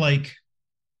 I feel like,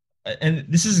 and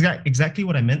this is exactly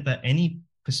what I meant, that any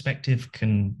perspective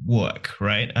can work,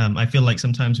 right? I feel like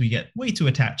sometimes we get way too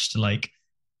attached to like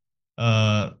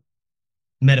uh,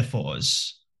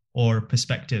 metaphors or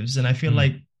perspectives, and I feel Mm.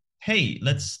 like, hey,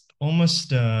 let's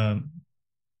almost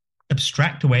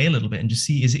abstract away a little bit and just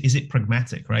see, is it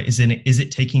pragmatic, right? Is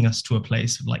it taking us to a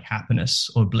place of like happiness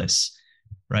or bliss,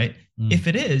 right? Mm. If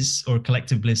it is, or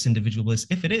collective bliss, individual bliss,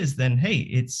 if it is, then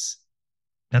hey,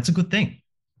 that's a good thing,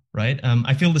 right?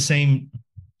 I feel the same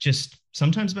just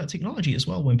sometimes about technology as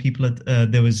well. When people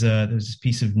had, there was this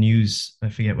piece of news, I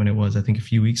forget when it was, I think a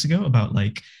few weeks ago, about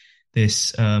like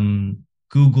this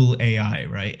Google AI,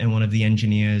 right? And one of the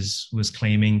engineers was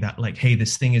claiming that, like, hey,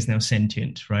 this thing is now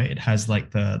sentient, right? It has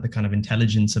like the kind of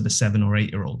intelligence of a 7 or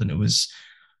 8 year old, and it was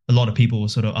a lot of people were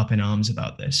sort of up in arms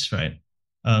about this, right?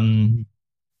 Um, Mm.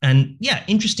 and yeah,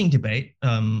 interesting debate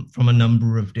from a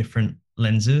number of different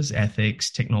lenses,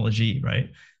 ethics, technology, right?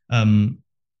 Um,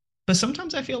 but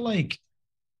sometimes I feel like,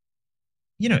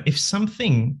 if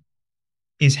something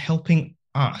is helping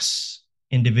us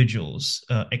individuals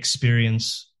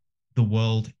experience the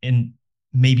world in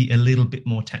maybe a little bit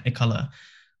more technicolor,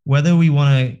 whether we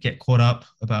want to get caught up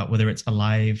about whether it's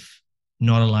alive,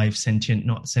 not alive, sentient,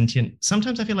 not sentient,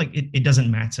 sometimes I feel like it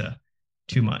doesn't matter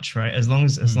too much, right? As long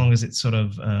as Mm. it's sort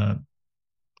of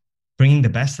bringing the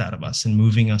best out of us and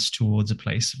moving us towards a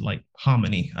place of like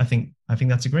harmony. I think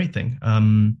that's a great thing.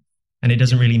 And it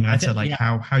doesn't really I matter think, like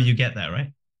yeah. how you get there,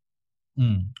 right?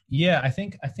 Yeah, I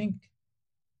think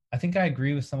I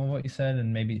agree with some of what you said,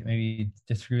 and maybe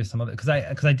disagree with some of it,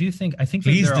 because I do think that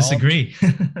Please there are all disagree.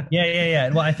 yeah.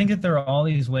 Well, I think that there are all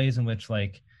these ways in which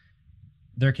like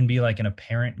there can be like an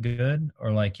apparent good,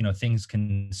 or like things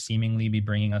can seemingly be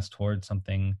bringing us towards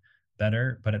something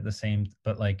better, but at the same,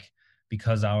 but like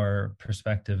because our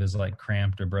perspective is like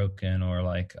cramped or broken, or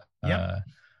like Yep,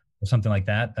 or something like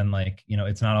that, then like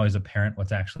it's not always apparent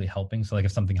what's actually helping. So like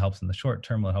if something helps in the short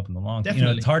term, will it help in the long term? It's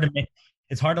definitely. hard to make,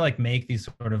 like make these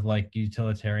sort of like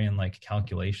utilitarian like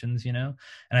calculations, and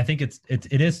I think it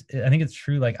is, I think it's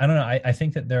true. Like I don't know, I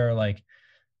think that there are like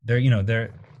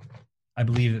there I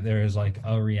believe that there is like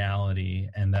a reality,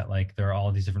 and that like there are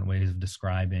all these different ways of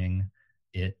describing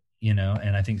it,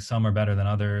 and I think some are better than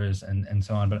others, and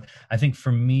so on. But I think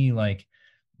for me, like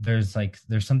there's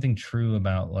something true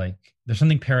about, like there's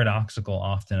something paradoxical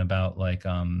often about like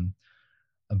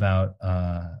about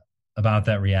about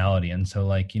that reality. And so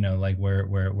like like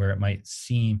where it might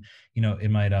seem, it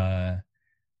might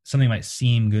something might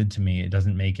seem good to me, it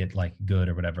doesn't make it like good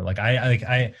or whatever. Like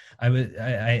I was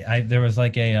there was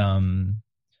like a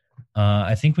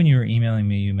I think when you were emailing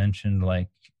me, you mentioned like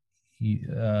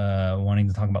wanting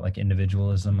to talk about like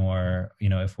individualism, or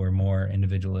if we're more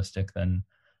individualistic than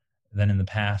in the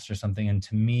past or something. And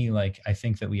to me, like I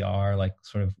think that we are like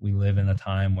sort of, we live in a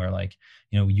time where like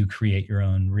you create your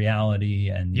own reality,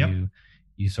 and Yep.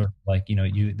 you sort of like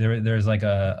there's like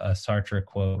a Sartre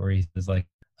quote where he says like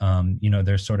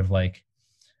there's sort of like,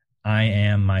 I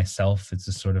am myself. It's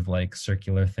a sort of like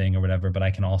circular thing or whatever, but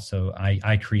I can also,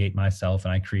 I create myself,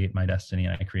 and I create my destiny,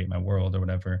 and I create my world or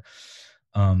whatever.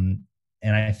 Um,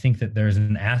 and I think that there's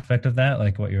an aspect of that,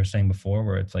 like what you were saying before,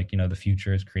 where it's like, the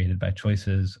future is created by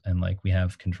choices, and like we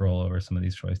have control over some of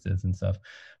these choices and stuff.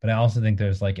 But I also think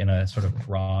there's like, in a sort of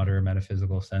broader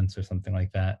metaphysical sense or something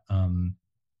like that,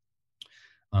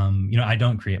 I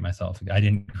don't create myself. I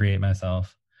didn't create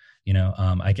myself.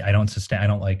 I don't sustain, I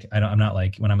don't like, I'm not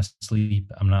like, when I'm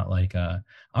asleep, I'm not like, all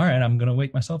right, I'm going to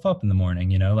wake myself up in the morning,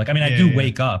 like, I mean, I Yeah, do yeah, yeah.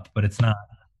 wake up, but it's not,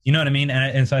 you know what I mean?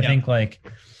 And so I Yeah. think like,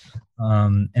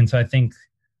 and so I think,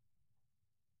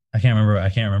 I can't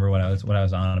remember what I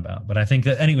was on about, but I think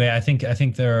that anyway, I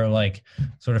think there are like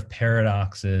sort of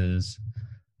paradoxes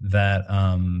that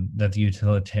the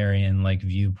utilitarian like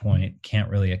viewpoint can't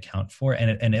really account for,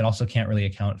 and it also can't really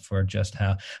account for just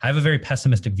how, I have a very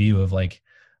pessimistic view of like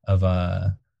of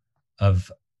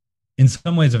of in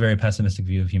some ways a very pessimistic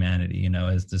view of humanity,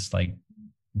 as this like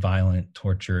violent,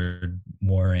 tortured,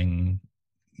 warring,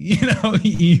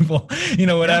 evil,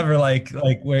 Yeah. whatever, like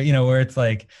where, where it's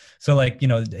like, so like,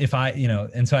 if I,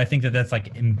 and so I think that that's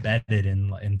like embedded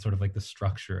in sort of like the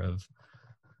structure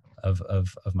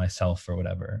of myself or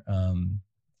whatever.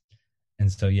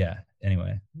 And so yeah,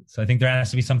 anyway, so I think there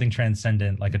has to be something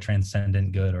transcendent, like a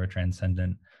transcendent good or a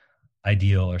transcendent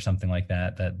ideal or something like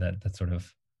that sort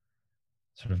of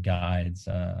guides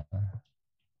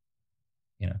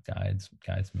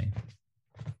guides me.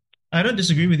 I don't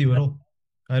disagree with you at all.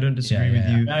 I don't Yeah, disagree with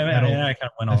yeah, you yeah. at I all. kind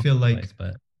of went I all over feel the like place,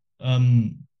 but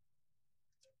um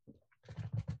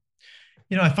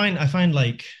I find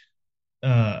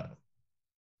uh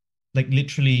like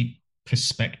literally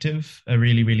perspective a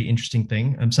really really interesting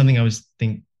thing. Something I was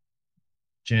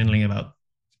journaling about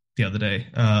the other day.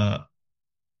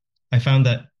 I found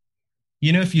that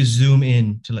if you zoom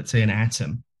in to, let's say, an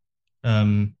atom,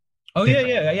 um oh there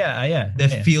yeah, yeah, yeah, yeah, there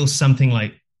yeah. feels something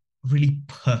like really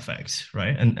perfect,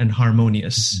 right? And Mhm.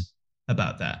 harmonious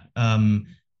about that. And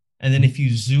then if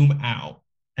you zoom out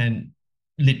and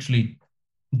literally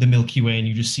the Milky Way, and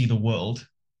you just see the world,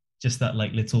 just that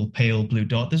like little pale blue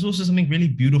dot, there's also something really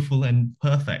beautiful and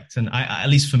perfect. And at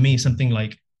least for me, something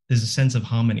like there's a sense of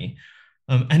harmony.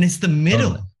 And it's the Totally.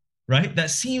 middle, right? That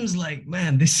seems like,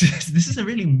 man, this is a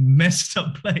really messed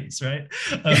up place, right?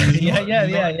 Yeah, There's yeah, not yeah,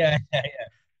 yeah, not yeah, yeah.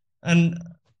 and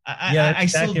Yeah, I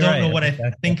that's still exactly don't know right. what That's I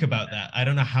exactly think about that. I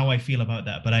don't know how I feel about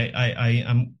that, but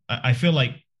I feel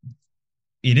like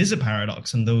it is a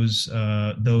paradox, and those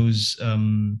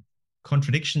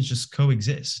contradictions just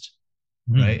coexist,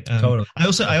 right? Totally, I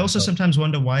also totally. sometimes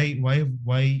wonder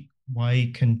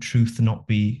why can truth not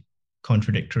be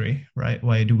contradictory, right?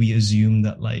 Why do we assume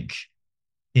that like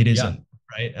it Yeah. isn't,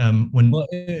 right? When Well,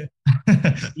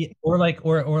 yeah, or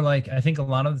like I think a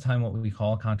lot of the time what we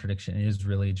call contradiction is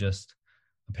really just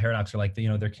a paradox, or like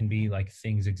there can be like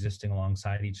things existing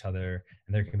alongside each other,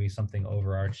 and there can be something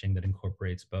overarching that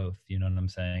incorporates both. You know what I'm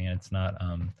saying? And it's not.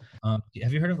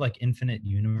 Have you heard of like infinite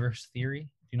universe theory?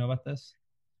 Do you know about this?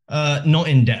 not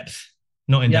in depth,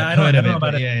 Not in Yeah, depth. Heard I of don't know it,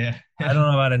 about but it. yeah, I yeah. don't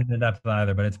know about it in depth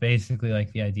either, but it's basically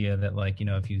like the idea that like,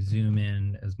 if you zoom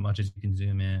in as much as you can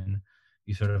zoom in,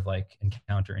 you sort of like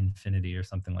encounter infinity or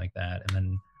something like that. And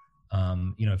then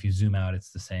if you zoom out,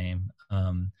 it's the same.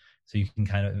 So you can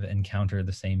kind of encounter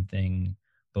the same thing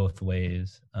both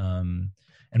ways. And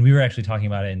we were actually talking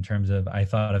about it in terms of, I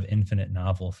thought of infinite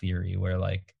novel theory, where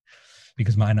like,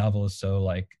 because my novel is so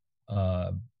like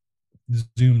uh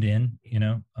zoomed in,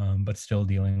 but still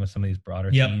dealing with some of these broader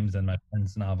Yep. themes. And my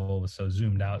friend's novel was so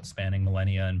zoomed out, spanning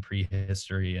millennia and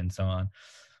prehistory and so on.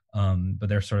 But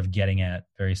they're sort of getting at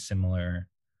very similar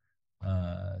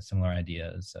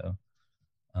ideas. So,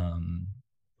 um,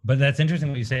 but that's interesting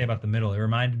what you say about the middle. It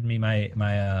reminded me, my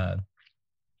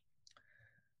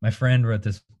friend wrote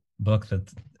this book that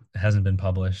hasn't been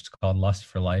published called Lust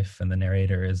for Life, and the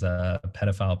narrator is a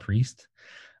pedophile priest.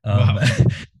 Um, Wow.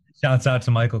 Shouts out to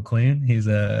Michael Clune. He's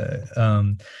but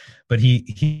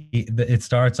it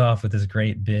starts off with this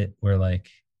great bit where like,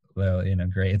 well,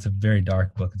 great. It's a very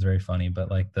dark book. It's very funny,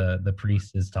 but like the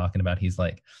priest is talking about, he's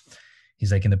like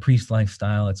in the priest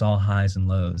lifestyle, it's all highs and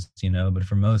lows, but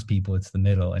for most people it's the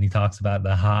middle. And he talks about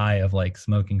the high of like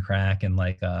smoking crack and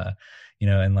like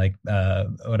and like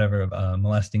whatever,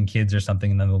 molesting kids or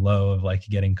something, and then the low of like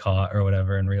getting caught or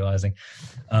whatever and realizing.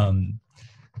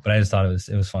 But I just thought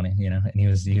it was funny, and he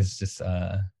was just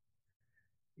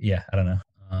yeah, I don't know.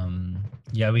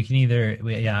 Yeah, we can either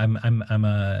yeah, I'm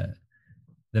a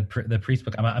the priest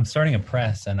book. I'm starting a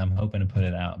press and I'm hoping to put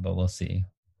it out, but we'll see.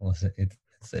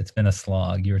 It's been a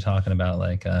slog. You were talking about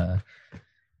like the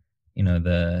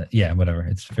yeah, whatever.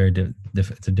 It's very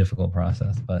it's a difficult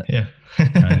process, but Yeah.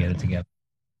 trying to get it together.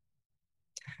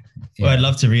 Well, I'd Yeah.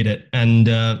 love to read it. And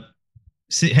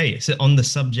hey, so on the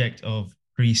subject of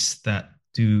priests that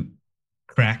do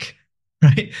crack,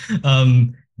 right?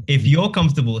 If you're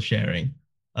comfortable sharing,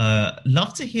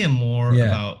 love to hear more Yeah.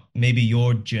 about maybe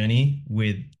your journey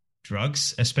with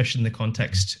drugs, especially in the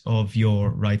context of your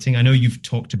writing. I know you've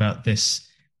talked about this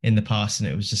in the past, and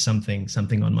it was just something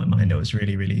on my mind. I was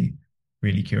really, really,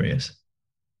 really curious.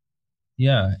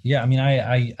 Yeah. Yeah. I mean,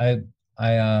 I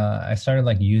started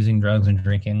like using drugs and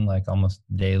drinking like almost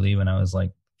daily when I was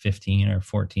like 15 or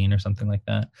 14 or something like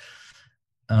that.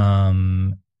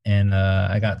 And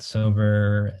I got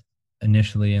sober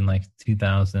initially in like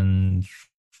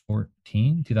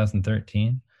 2014,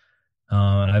 2013.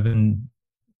 And I've been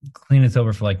clean and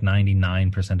sober for like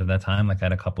 99% of that time. Like I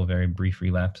had a couple very brief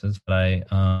relapses,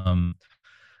 but um,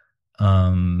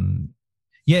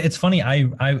 yeah, it's funny. I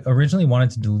originally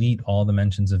wanted to delete all the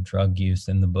mentions of drug use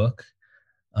in the book.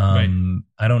 Right.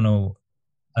 I don't know.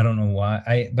 I don't know why.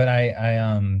 I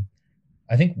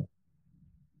think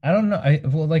I don't know.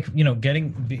 Well, like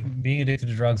being addicted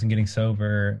to drugs and getting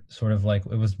sober, sort of like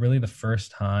it was really the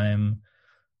first time.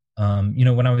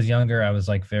 When I was younger, I was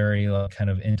like very like kind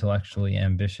of intellectually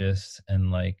ambitious and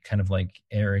like kind of like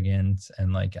arrogant,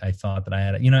 and like I thought that I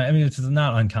had, I mean, it's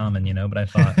not uncommon, but I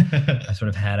thought I sort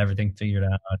of had everything figured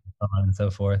out and so on and so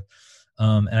forth.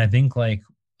 And I think like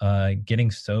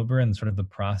getting sober and sort of the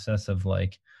process of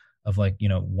like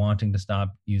wanting to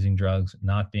stop using drugs,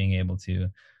 not being able to,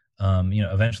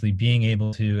 eventually being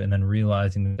able to, and then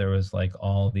realizing that there was like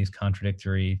all these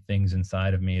contradictory things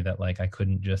inside of me that like I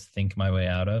couldn't just think my way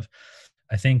out of.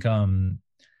 I think I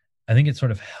think it sort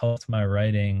of helped my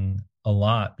writing a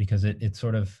lot, because it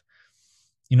sort of,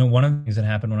 one of the things that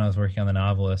happened when I was working on The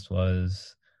Novelist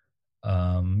was,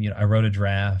 I wrote a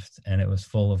draft and it was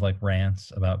full of like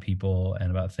rants about people and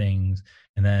about things.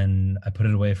 And then I put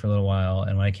it away for a little while.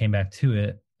 And when I came back to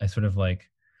it, I sort of like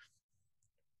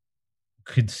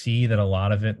could see that a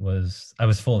lot of it was, I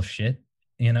was full of shit,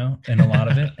 in a lot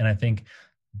of it. And I think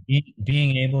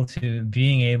being able to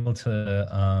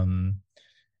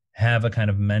have a kind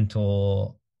of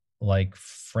mental like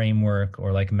framework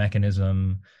or like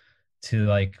mechanism to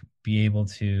like be able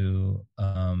to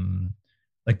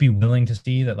like be willing to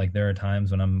see that like there are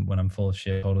times when I'm full of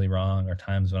shit totally wrong, or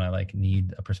times when I like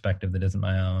need a perspective that isn't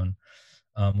my own,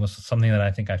 was something that I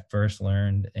think I first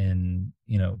learned in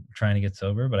trying to get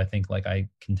sober. But I think like I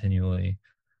continually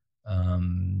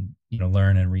learn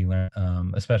and relearn,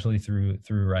 especially through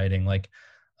writing. Like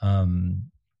um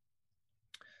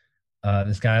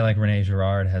this guy like Rene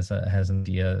Girard has an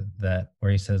idea that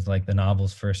where he says like the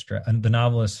novelist's first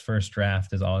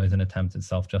draft is always an attempt at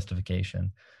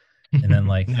self-justification, and then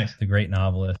like Nice. the great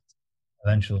novelist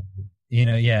eventually,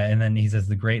 yeah, and then he says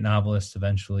the great novelists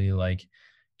eventually like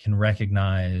can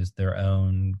recognize their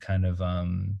own kind of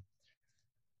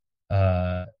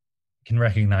uh can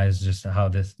recognize just how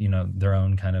this, their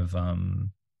own kind of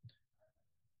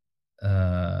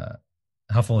uh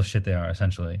how full of shit they are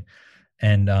essentially.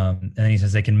 and he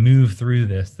says they can move through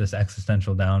this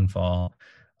existential downfall,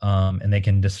 and they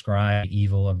can describe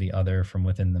evil of the other from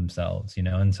within themselves, you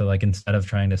know. And so like instead of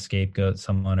trying to scapegoat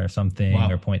someone or something or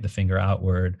Wow. point the finger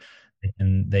outward, you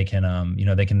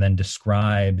know, they can then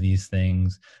describe these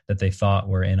things that they thought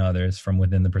were in others from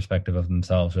within the perspective of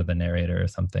themselves or the narrator or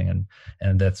something,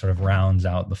 and that sort of rounds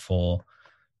out the full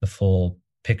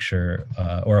picture,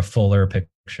 or a fuller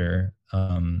picture,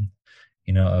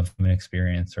 you know, of an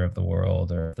experience or of the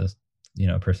world or this, you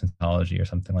know, person's psychology or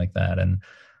something like that. Um,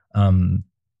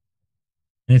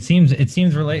 and it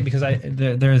seems relate because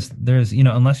there's you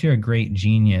know, unless you're a great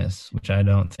genius, which I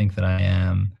don't think that I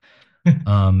am,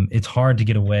 it's hard to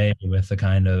get away with the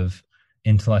kind of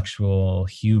intellectual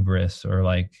hubris or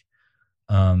like,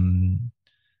 um,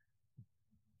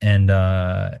 and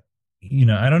you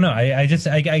know, I don't know, I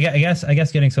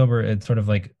guess getting sober, it sort of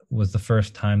like was the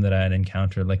first time that I had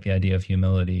encountered like the idea of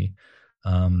humility,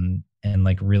 and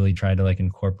like really tried to like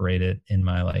incorporate it in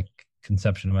my like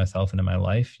conception of myself and in my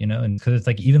life, you know. And because it's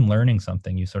like even learning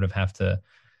something, you sort of have to,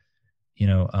 you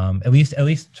know,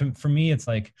 for me it's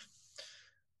like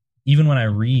even when I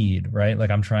read, right,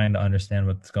 like I'm trying to understand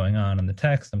what's going on in the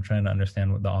text. I'm trying to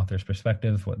understand what the author's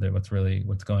perspective,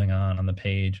 what's going on the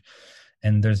page.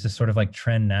 And there's this sort of like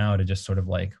trend now to just sort of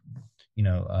like, you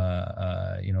know,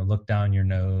 look down your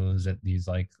nose at these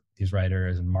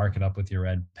writers and mark it up with your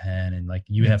red pen, and like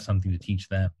you Yeah. have something to teach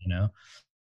them, you know.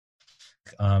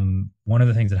 One of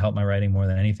the things that helped my writing more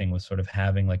than anything was sort of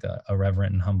having like a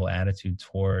reverent and humble attitude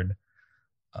toward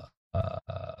uh,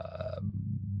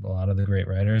 a lot of the great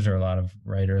writers or a lot of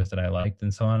writers that I liked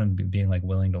and so on, and being like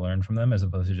willing to learn from them as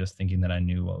opposed to just thinking that I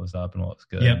knew what was up and what was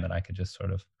good and Yep. that I could just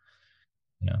sort of,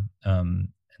 you know.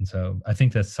 And so I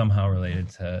think that's somehow related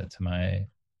to my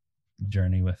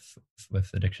journey with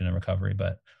addiction and recovery,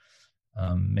 but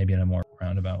maybe in a more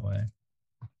roundabout way.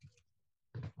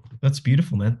 That's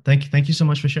beautiful, man. Thank you so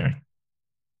much for sharing.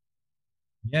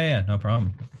 Yeah, yeah, no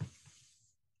problem.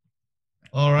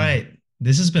 All Yeah. right.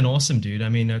 This has been awesome, dude. I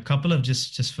mean, a couple of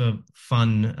just for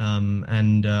fun.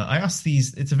 And I asked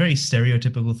these, it's a very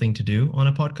stereotypical thing to do on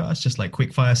a podcast, just like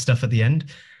quick fire stuff at the end.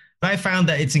 But I found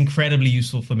that it's incredibly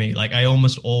useful for me. Like I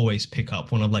almost always pick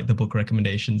up one of like the book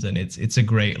recommendations, and it's a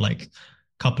great like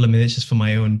couple of minutes just for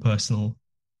my own personal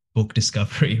book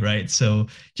discovery, right? So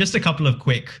just a couple of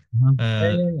quick Yeah,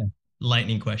 uh yeah, yeah.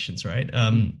 lightning questions, right?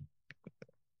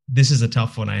 This is a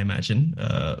tough one, I imagine,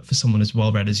 for someone as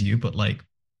well read as you, but like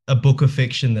a book of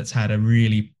fiction that's had a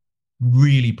really,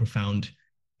 really profound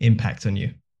impact on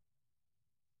you.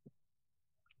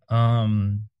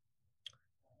 Um,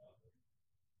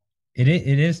 it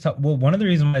is tough. Well, one of the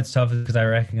reasons why it's tough is because I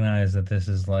recognize that this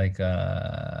is like,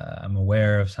 I'm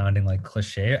aware of sounding like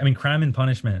cliche. I mean, Crime and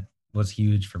Punishment was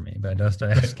huge for me by Right.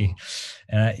 Dostoevsky,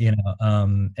 and you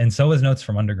know, and so was Notes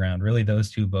from Underground. Really,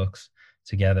 those two books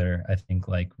together, I think,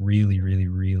 like really, really,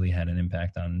 really had an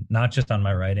impact on not just on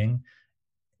my writing,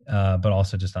 but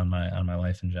also just on my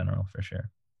life in general, for sure.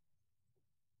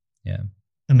 Yeah.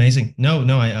 Amazing. No,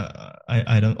 no,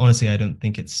 I don't, honestly, I don't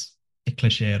think it's a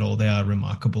cliche at all. They are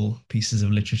remarkable pieces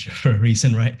of literature for a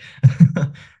reason, right? Yeah.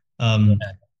 um,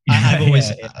 Yeah. I've Yeah. always,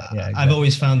 Yeah. Yeah. I've Exactly.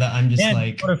 always found that I'm just And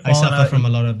like, sort of I fallen suffer out. from a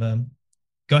lot of,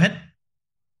 go ahead.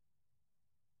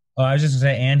 Oh, I was just gonna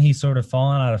say, and he's sort of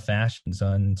fallen out of fashion.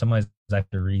 So in some ways, I have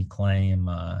to reclaim.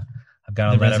 I've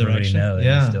got to The let everybody resurrection. know that he's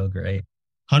Yeah. still great.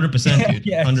 100%, Yeah, dude.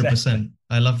 yeah, exactly. 100%.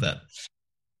 I love that.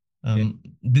 Yeah.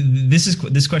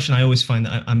 This question I always find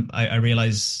that I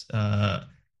realize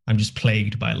I'm just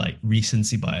plagued by like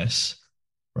recency bias,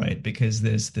 right? Because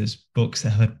there's books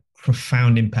that have a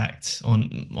profound impact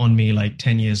on me like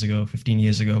 10 years ago, 15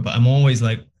 years ago, but I'm always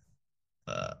like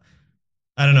uh,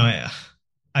 I don't know.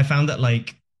 I found that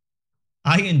like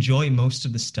I enjoy most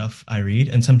of the stuff I read,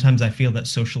 and sometimes I feel that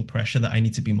social pressure that I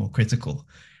need to be more critical,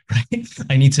 right?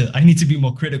 I need to be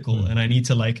more critical, Hmm. and I need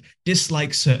to like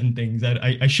dislike certain things that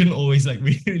I shouldn't always like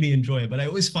really enjoy it. But I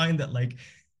always find that like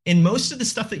in most of the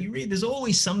stuff that you read, there's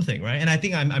always something, right? And I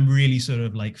think I'm really sort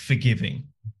of like forgiving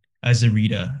as a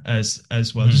reader as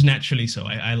well, just Hmm. naturally. So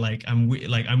I like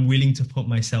like I'm willing to put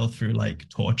myself through like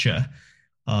torture,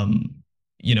 um,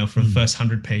 for the Hmm. first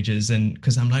 100 pages, and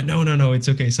because I'm like, no, no, no, it's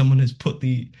okay. Someone has put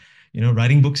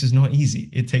writing books is not easy.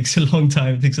 It takes a long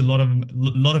time. It takes a lot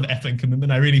of effort and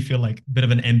commitment. I really feel like a bit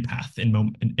of an empath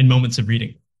in moments of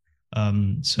reading.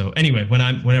 So anyway,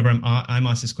 whenever I'm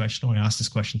asked this question, or I ask this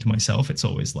question to myself, it's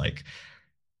always like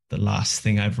the last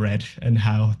thing I've read and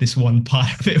how this one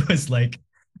part of it was like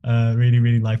really,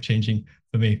 really life changing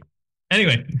for me.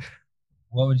 Anyway,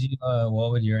 What would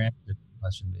your answer to the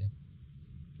question be?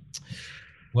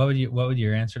 What would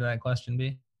your answer to that question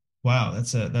be? Wow,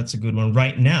 that's a good one.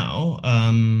 Right now,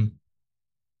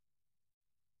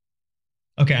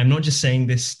 okay, I'm not just saying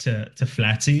this to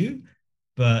flatter you,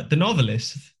 but The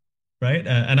Novelist, right?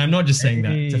 And I'm not just saying that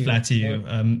to Hey, flatter you.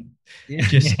 yeah,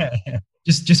 Just yeah,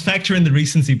 just factor in the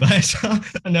recency bias.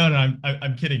 No,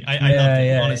 I'm kidding. I loved yeah, it,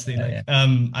 yeah, honestly. yeah, yeah.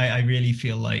 Like, I really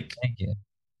feel like Thank you.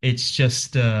 it's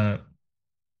just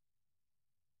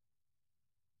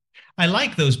I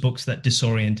like those books that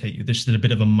disorientate you. There's just a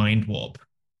bit of a mind warp,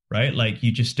 right? Like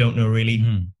you just don't know really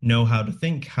Mhm. know how to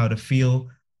think, how to feel.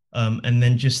 And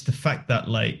then just the fact that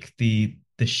like the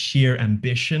sheer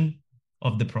ambition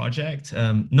of the project,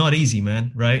 not easy,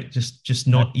 man, right? Just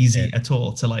not That's easy it. at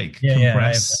all to like Yeah, yeah,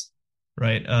 compress,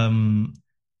 right?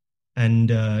 And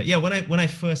yeah, when I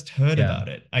first heard yeah. about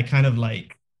it, I kind of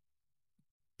like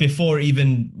before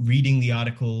even reading the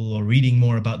article or reading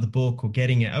more about the book or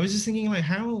getting it, I was just thinking like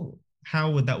how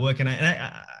would that work? And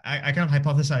I kind of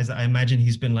hypothesized that I imagine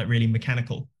he's been like really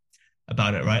mechanical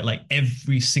about it, right? Like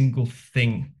every single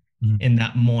thing Mhm. in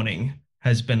that morning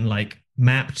has been like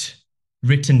mapped,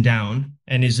 written down,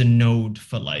 and is a node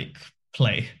for like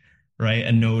play, right?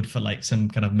 A node for like some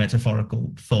kind of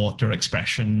metaphorical thought or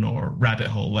expression or rabbit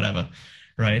hole, whatever,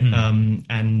 right? Mhm.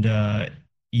 And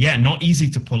yeah, not easy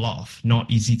to pull off, not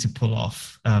easy to pull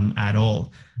off at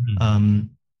all. Mhm. Um,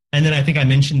 and then I think I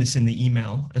mentioned this in the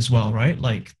email as well, right?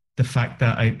 Like the fact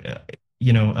that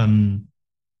you know,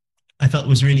 I felt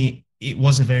it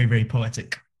was a very, very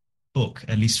poetic book,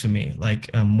 at least for me. Like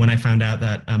when I found out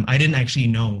that I didn't actually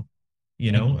know,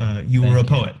 Thank you. you were a Thank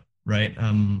you. poet, right?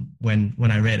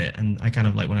 When I read it, and I kind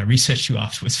of like when I researched you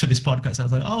afterwards for this podcast, I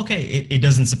was like, oh, okay, it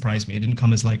doesn't surprise me. It didn't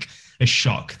come as like a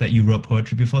shock that you wrote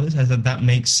poetry before this. I said that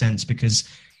makes sense because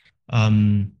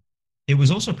um, it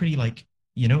was also pretty like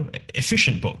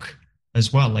efficient book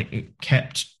as well. Like it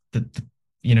kept the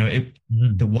it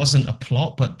Mhm. there wasn't a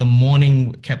plot, but the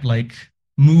morning kept like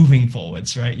moving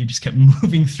forwards, right? You just kept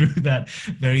moving through that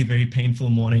very, very painful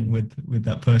morning with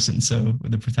that person, so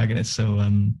with the protagonist. So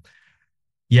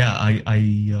yeah,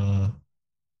 I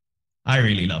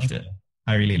really loved Thank it. you.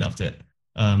 I really loved it.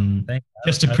 Thank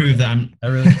Just to I, prove that I'm I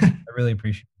really I really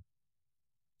appreciate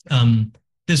um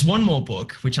there's one more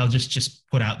book which I'll just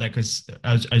put out there because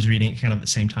I was reading it kind of at the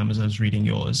same time as I was reading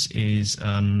yours is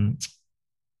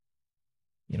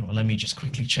let me just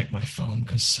quickly check my phone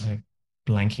because I'm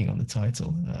blanking on the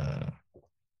title.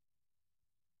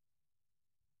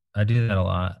 I do that a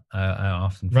lot. I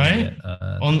often Right? forget.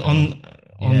 On So on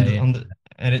yeah, yeah. on the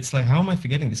and it's like, how am I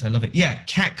forgetting this? I love it. Yeah,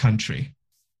 Cat Country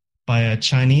by a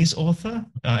Chinese author.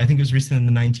 I think it was written in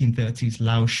the 1930s,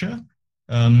 Lao She.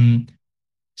 Um,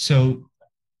 so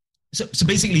so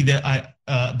basically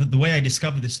the way I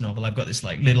discovered this novel, I've got this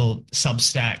like little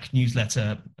Substack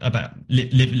newsletter about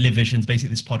live visions, basically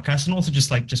this podcast, and also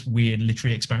just weird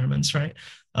literary experiments, right?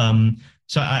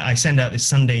 So I send out this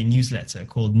Sunday newsletter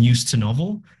called News to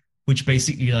Novel, which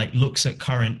basically like looks at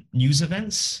current news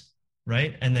events,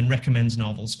 right, and then recommends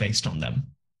novels based on them,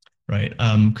 right?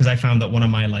 Because I found that one of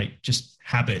my like just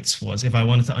habits was if I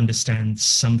wanted to understand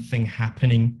something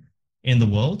happening in the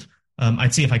world,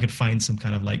 I'd see if I could find some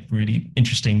kind of like really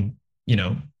interesting,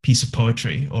 piece of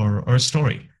poetry or a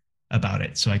story about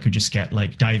it. So I could just get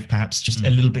like dive perhaps just a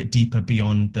Mm. little bit deeper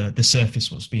beyond the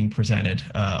surface was being presented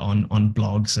on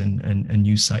blogs and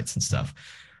news sites and stuff.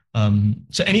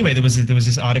 So anyway, there was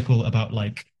this article about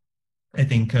like I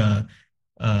think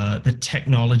the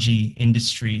technology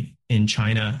industry in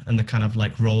China and the kind of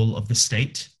like role of the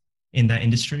state in that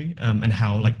industry and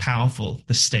how like powerful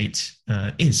the state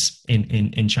is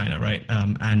in China, right?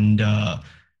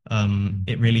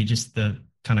 It really just the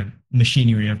kind of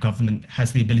machinery of government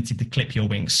has the ability to clip your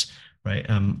wings, right?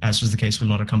 As was the case with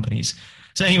a lot of companies.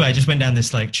 So anyway, I just went down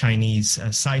this like Chinese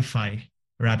sci-fi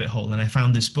rabbit hole and I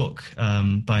found this book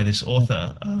by this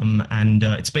author, and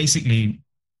it's basically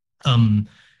um,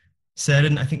 set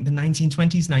in I think the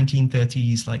 1920s,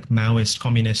 1930s, like Maoist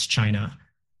communist China.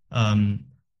 Um,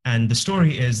 and the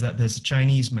story is that there's a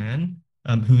Chinese man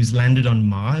who's landed on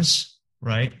Mars,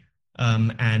 right?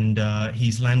 And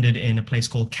he's landed in a place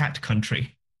called Cat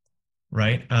Country,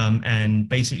 right? And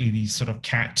basically these sort of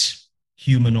cat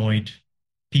humanoid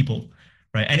people,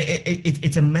 right? And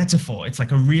it's a metaphor. It's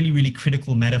like a really, really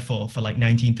critical metaphor for like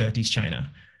 1930s China,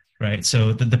 right?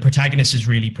 So the protagonist is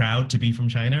really proud to be from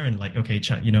China and like, okay,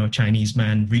 a Chinese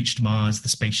man reached Mars, the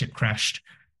spaceship crashed.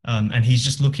 And he's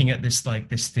just looking at this like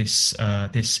this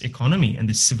economy and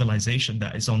this civilization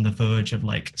that is on the verge of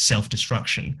like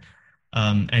self-destruction.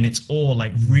 And it's all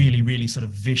like really, really sort of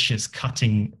vicious,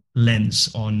 cutting lens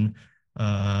on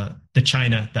the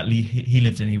China that he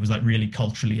lived in. He was like really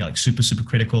culturally like super, super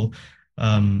critical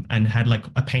and had like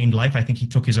a pained life. I think he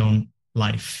took his own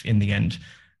life in the end.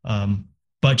 Um,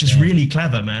 but just Yeah. really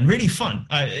clever, man. Really fun.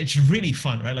 It's really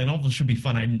fun, right? Like novels should be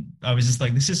fun. I was just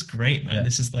like, this is great, man. Yeah.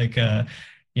 This is like,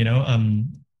 you know,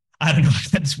 I don't know if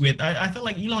that's weird. I feel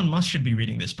like Elon Musk should be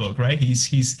reading this book, right?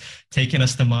 He's taken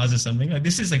us to Mars or something. Like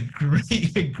this is a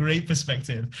great, a great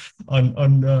perspective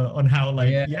on how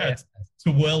like Yeah. yeah Yeah.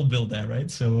 to world build there,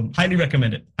 right? So highly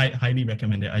recommend it. I highly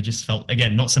recommend it. I just felt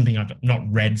again not something I've not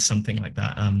read something like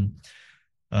that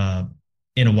uh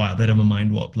in a while. Bit of a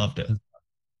mind warp. Loved it.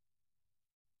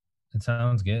 It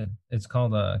sounds good. It's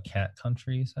called Cat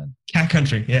Country, you said? Cat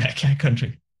Country, yeah, Cat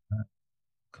Country.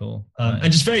 Cool. And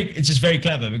Nice. it's just very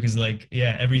clever because like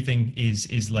yeah, everything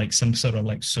is like some sort of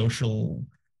like social,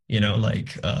 you know,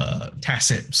 like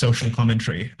tacit social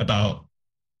commentary about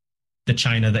the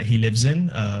China that he lives in,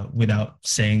 without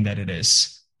saying that it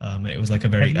is. It was like a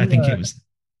Have very, I you think it was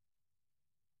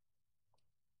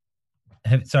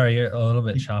sorry, you're a little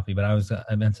bit choppy, but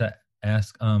I meant to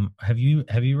ask, have you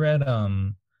read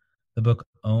the book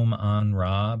Om An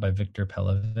Ra by Victor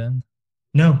Pelevin?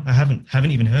 no, I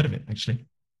haven't even heard of it actually.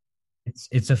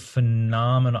 It's a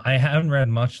phenomenal. I haven't read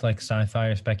much like sci-fi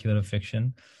or speculative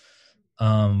fiction,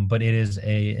 but it is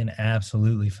an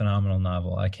absolutely phenomenal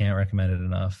novel. I can't recommend it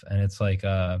enough. And it's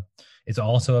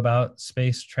also about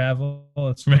space travel.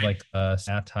 It's sort of Right. like a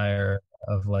satire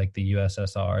of like the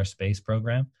USSR space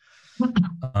program.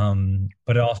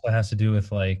 But it also has to do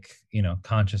with like,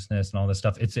 consciousness and all this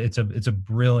stuff. It's a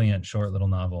brilliant short little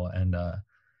novel, and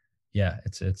yeah,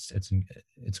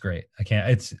 it's great. I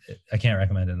can't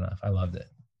recommend it enough. I loved it.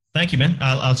 Thank you, man.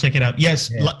 I'll check it out.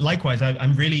 Yes, Yeah. likewise.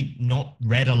 I'm really not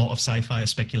read a lot of sci-fi or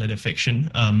speculative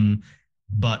fiction.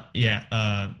 But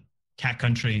yeah, Cat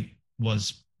Country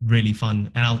was really fun,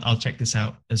 and I'll check this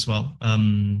out as well.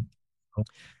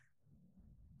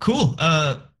 Cool.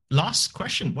 Last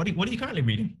question. What are you currently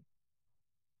reading?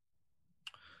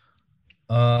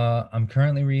 I'm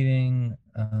currently reading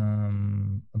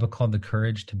a book called The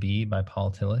Courage to Be by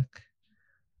Paul Tillich.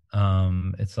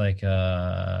 It's like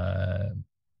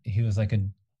he was like a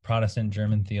Protestant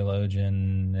German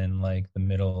theologian in like the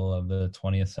middle of the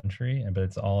 20th century, but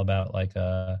it's all about like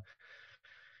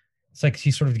it's like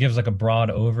he sort of gives like a broad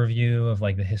overview of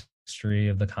like the history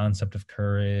of the concept of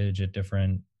courage at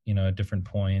different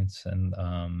points, and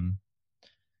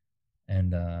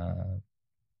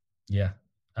yeah.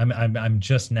 I'm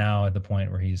just now at the point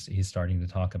where he's starting to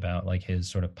talk about like his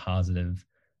sort of positive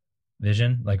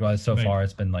vision. Like, well, so Right. far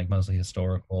it's been like mostly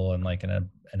historical and like an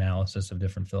analysis of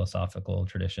different philosophical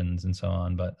traditions and so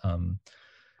on. But I'm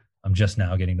just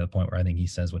now getting to the point where I think he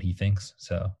says what he thinks.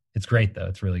 So it's great though.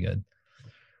 It's really good.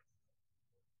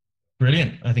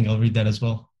 Brilliant. I think I'll read that as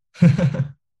well.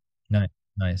 Nice,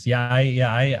 nice. He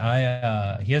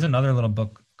has another little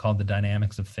book called The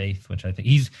Dynamics of Faith, which I think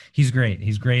he's great.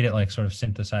 He's great at like sort of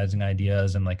synthesizing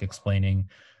ideas and like explaining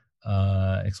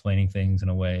things in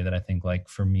a way that I think like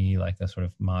for me, like a sort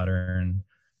of modern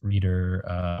reader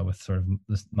with sort of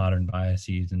this modern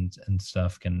biases and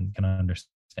stuff can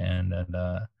understand. And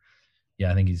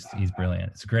yeah, I think he's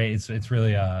brilliant. It's great. It's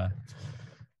really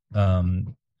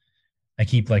um I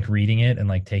keep like reading it and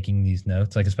like taking these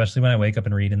notes, like especially when I wake up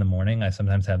and read in the morning. I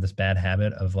sometimes have this bad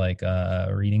habit of like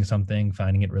reading something,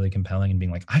 finding it really compelling, and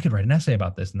being like, I could write an essay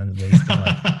about this, and then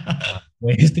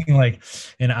wasting like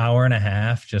an hour and a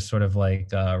half just sort of like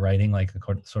writing like a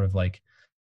sort of like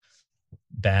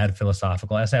bad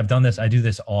philosophical essay. I've done this. I do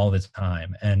this all the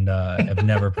time, and I've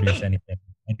never produced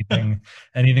anything,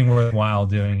 anything worthwhile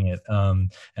doing it.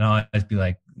 And I'll always be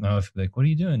like, what are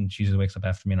you doing? She usually wakes up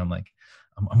after me, and I'm like,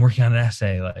 I'm working on an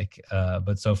essay, like,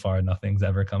 but so far nothing's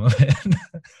ever come of it.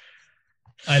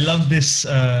 I love this.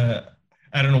 I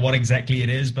don't know what exactly it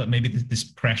is, but maybe this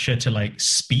pressure to like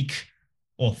speak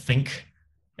or think,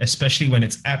 especially when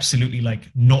it's absolutely like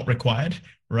not required,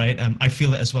 right? I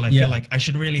feel it as well. I feel Yeah, like I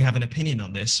should really have an opinion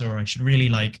on this, or I should really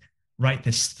like write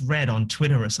this thread on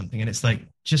Twitter or something. And it's like,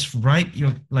 just write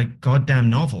your like goddamn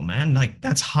novel, man. Like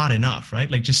that's hard enough,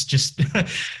 right? Like just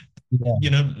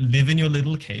yeah. live in your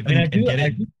little cave I mean, and get I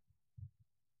it. do.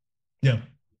 Yeah.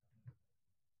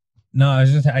 No,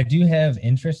 I do have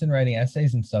interest in writing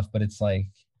essays and stuff, but it's like,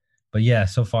 but yeah,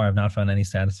 so far I've not found any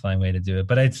satisfying way to do it.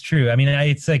 But it's true. I mean,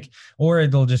 it's like, or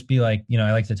it'll just be like,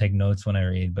 I like to take notes when I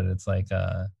read, but it's like,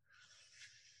 I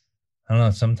don't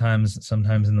know. Sometimes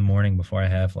in the morning before I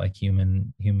have like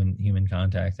human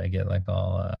contact, I get like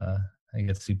I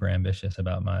get super ambitious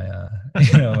about my,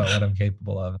 about what I'm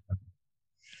capable of.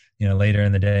 Later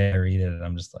in the day I read it and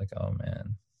I'm just like, oh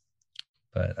man.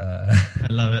 But I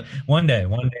love it. one day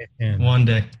soon, One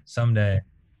day. someday,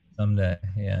 someday,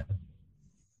 yeah.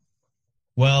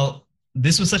 Well,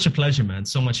 this was such a pleasure, man.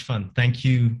 So much fun. Thank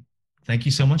you Thank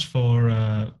you so much for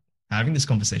having this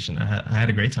conversation. I had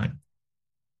a great time.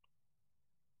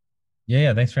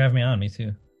 Yeah, thanks for having me on. Me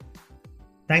too.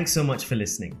 Thanks so much for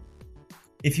listening.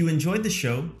 If you enjoyed the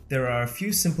show, there are a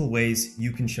few simple ways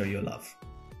you can show your love.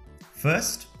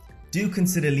 First, do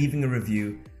consider leaving a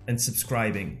review and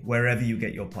subscribing wherever you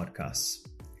get your podcasts.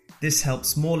 This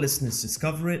helps more listeners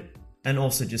discover it and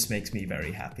also just makes me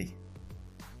very happy.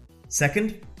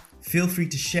 Second, feel free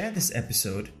to share this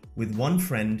episode with one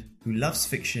friend who loves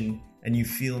fiction and you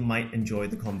feel might enjoy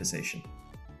the conversation.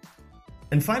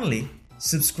 And finally,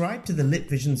 subscribe to the Lit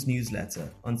Visions newsletter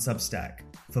on Substack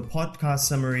for podcast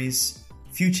summaries,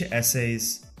 future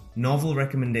essays, novel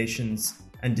recommendations,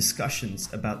 and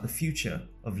discussions about the future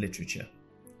of literature.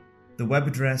 The web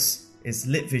address is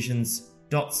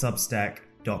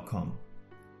litvisions.substack.com.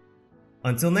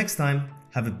 Until next time,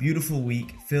 have a beautiful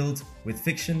week filled with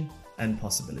fiction and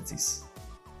possibilities.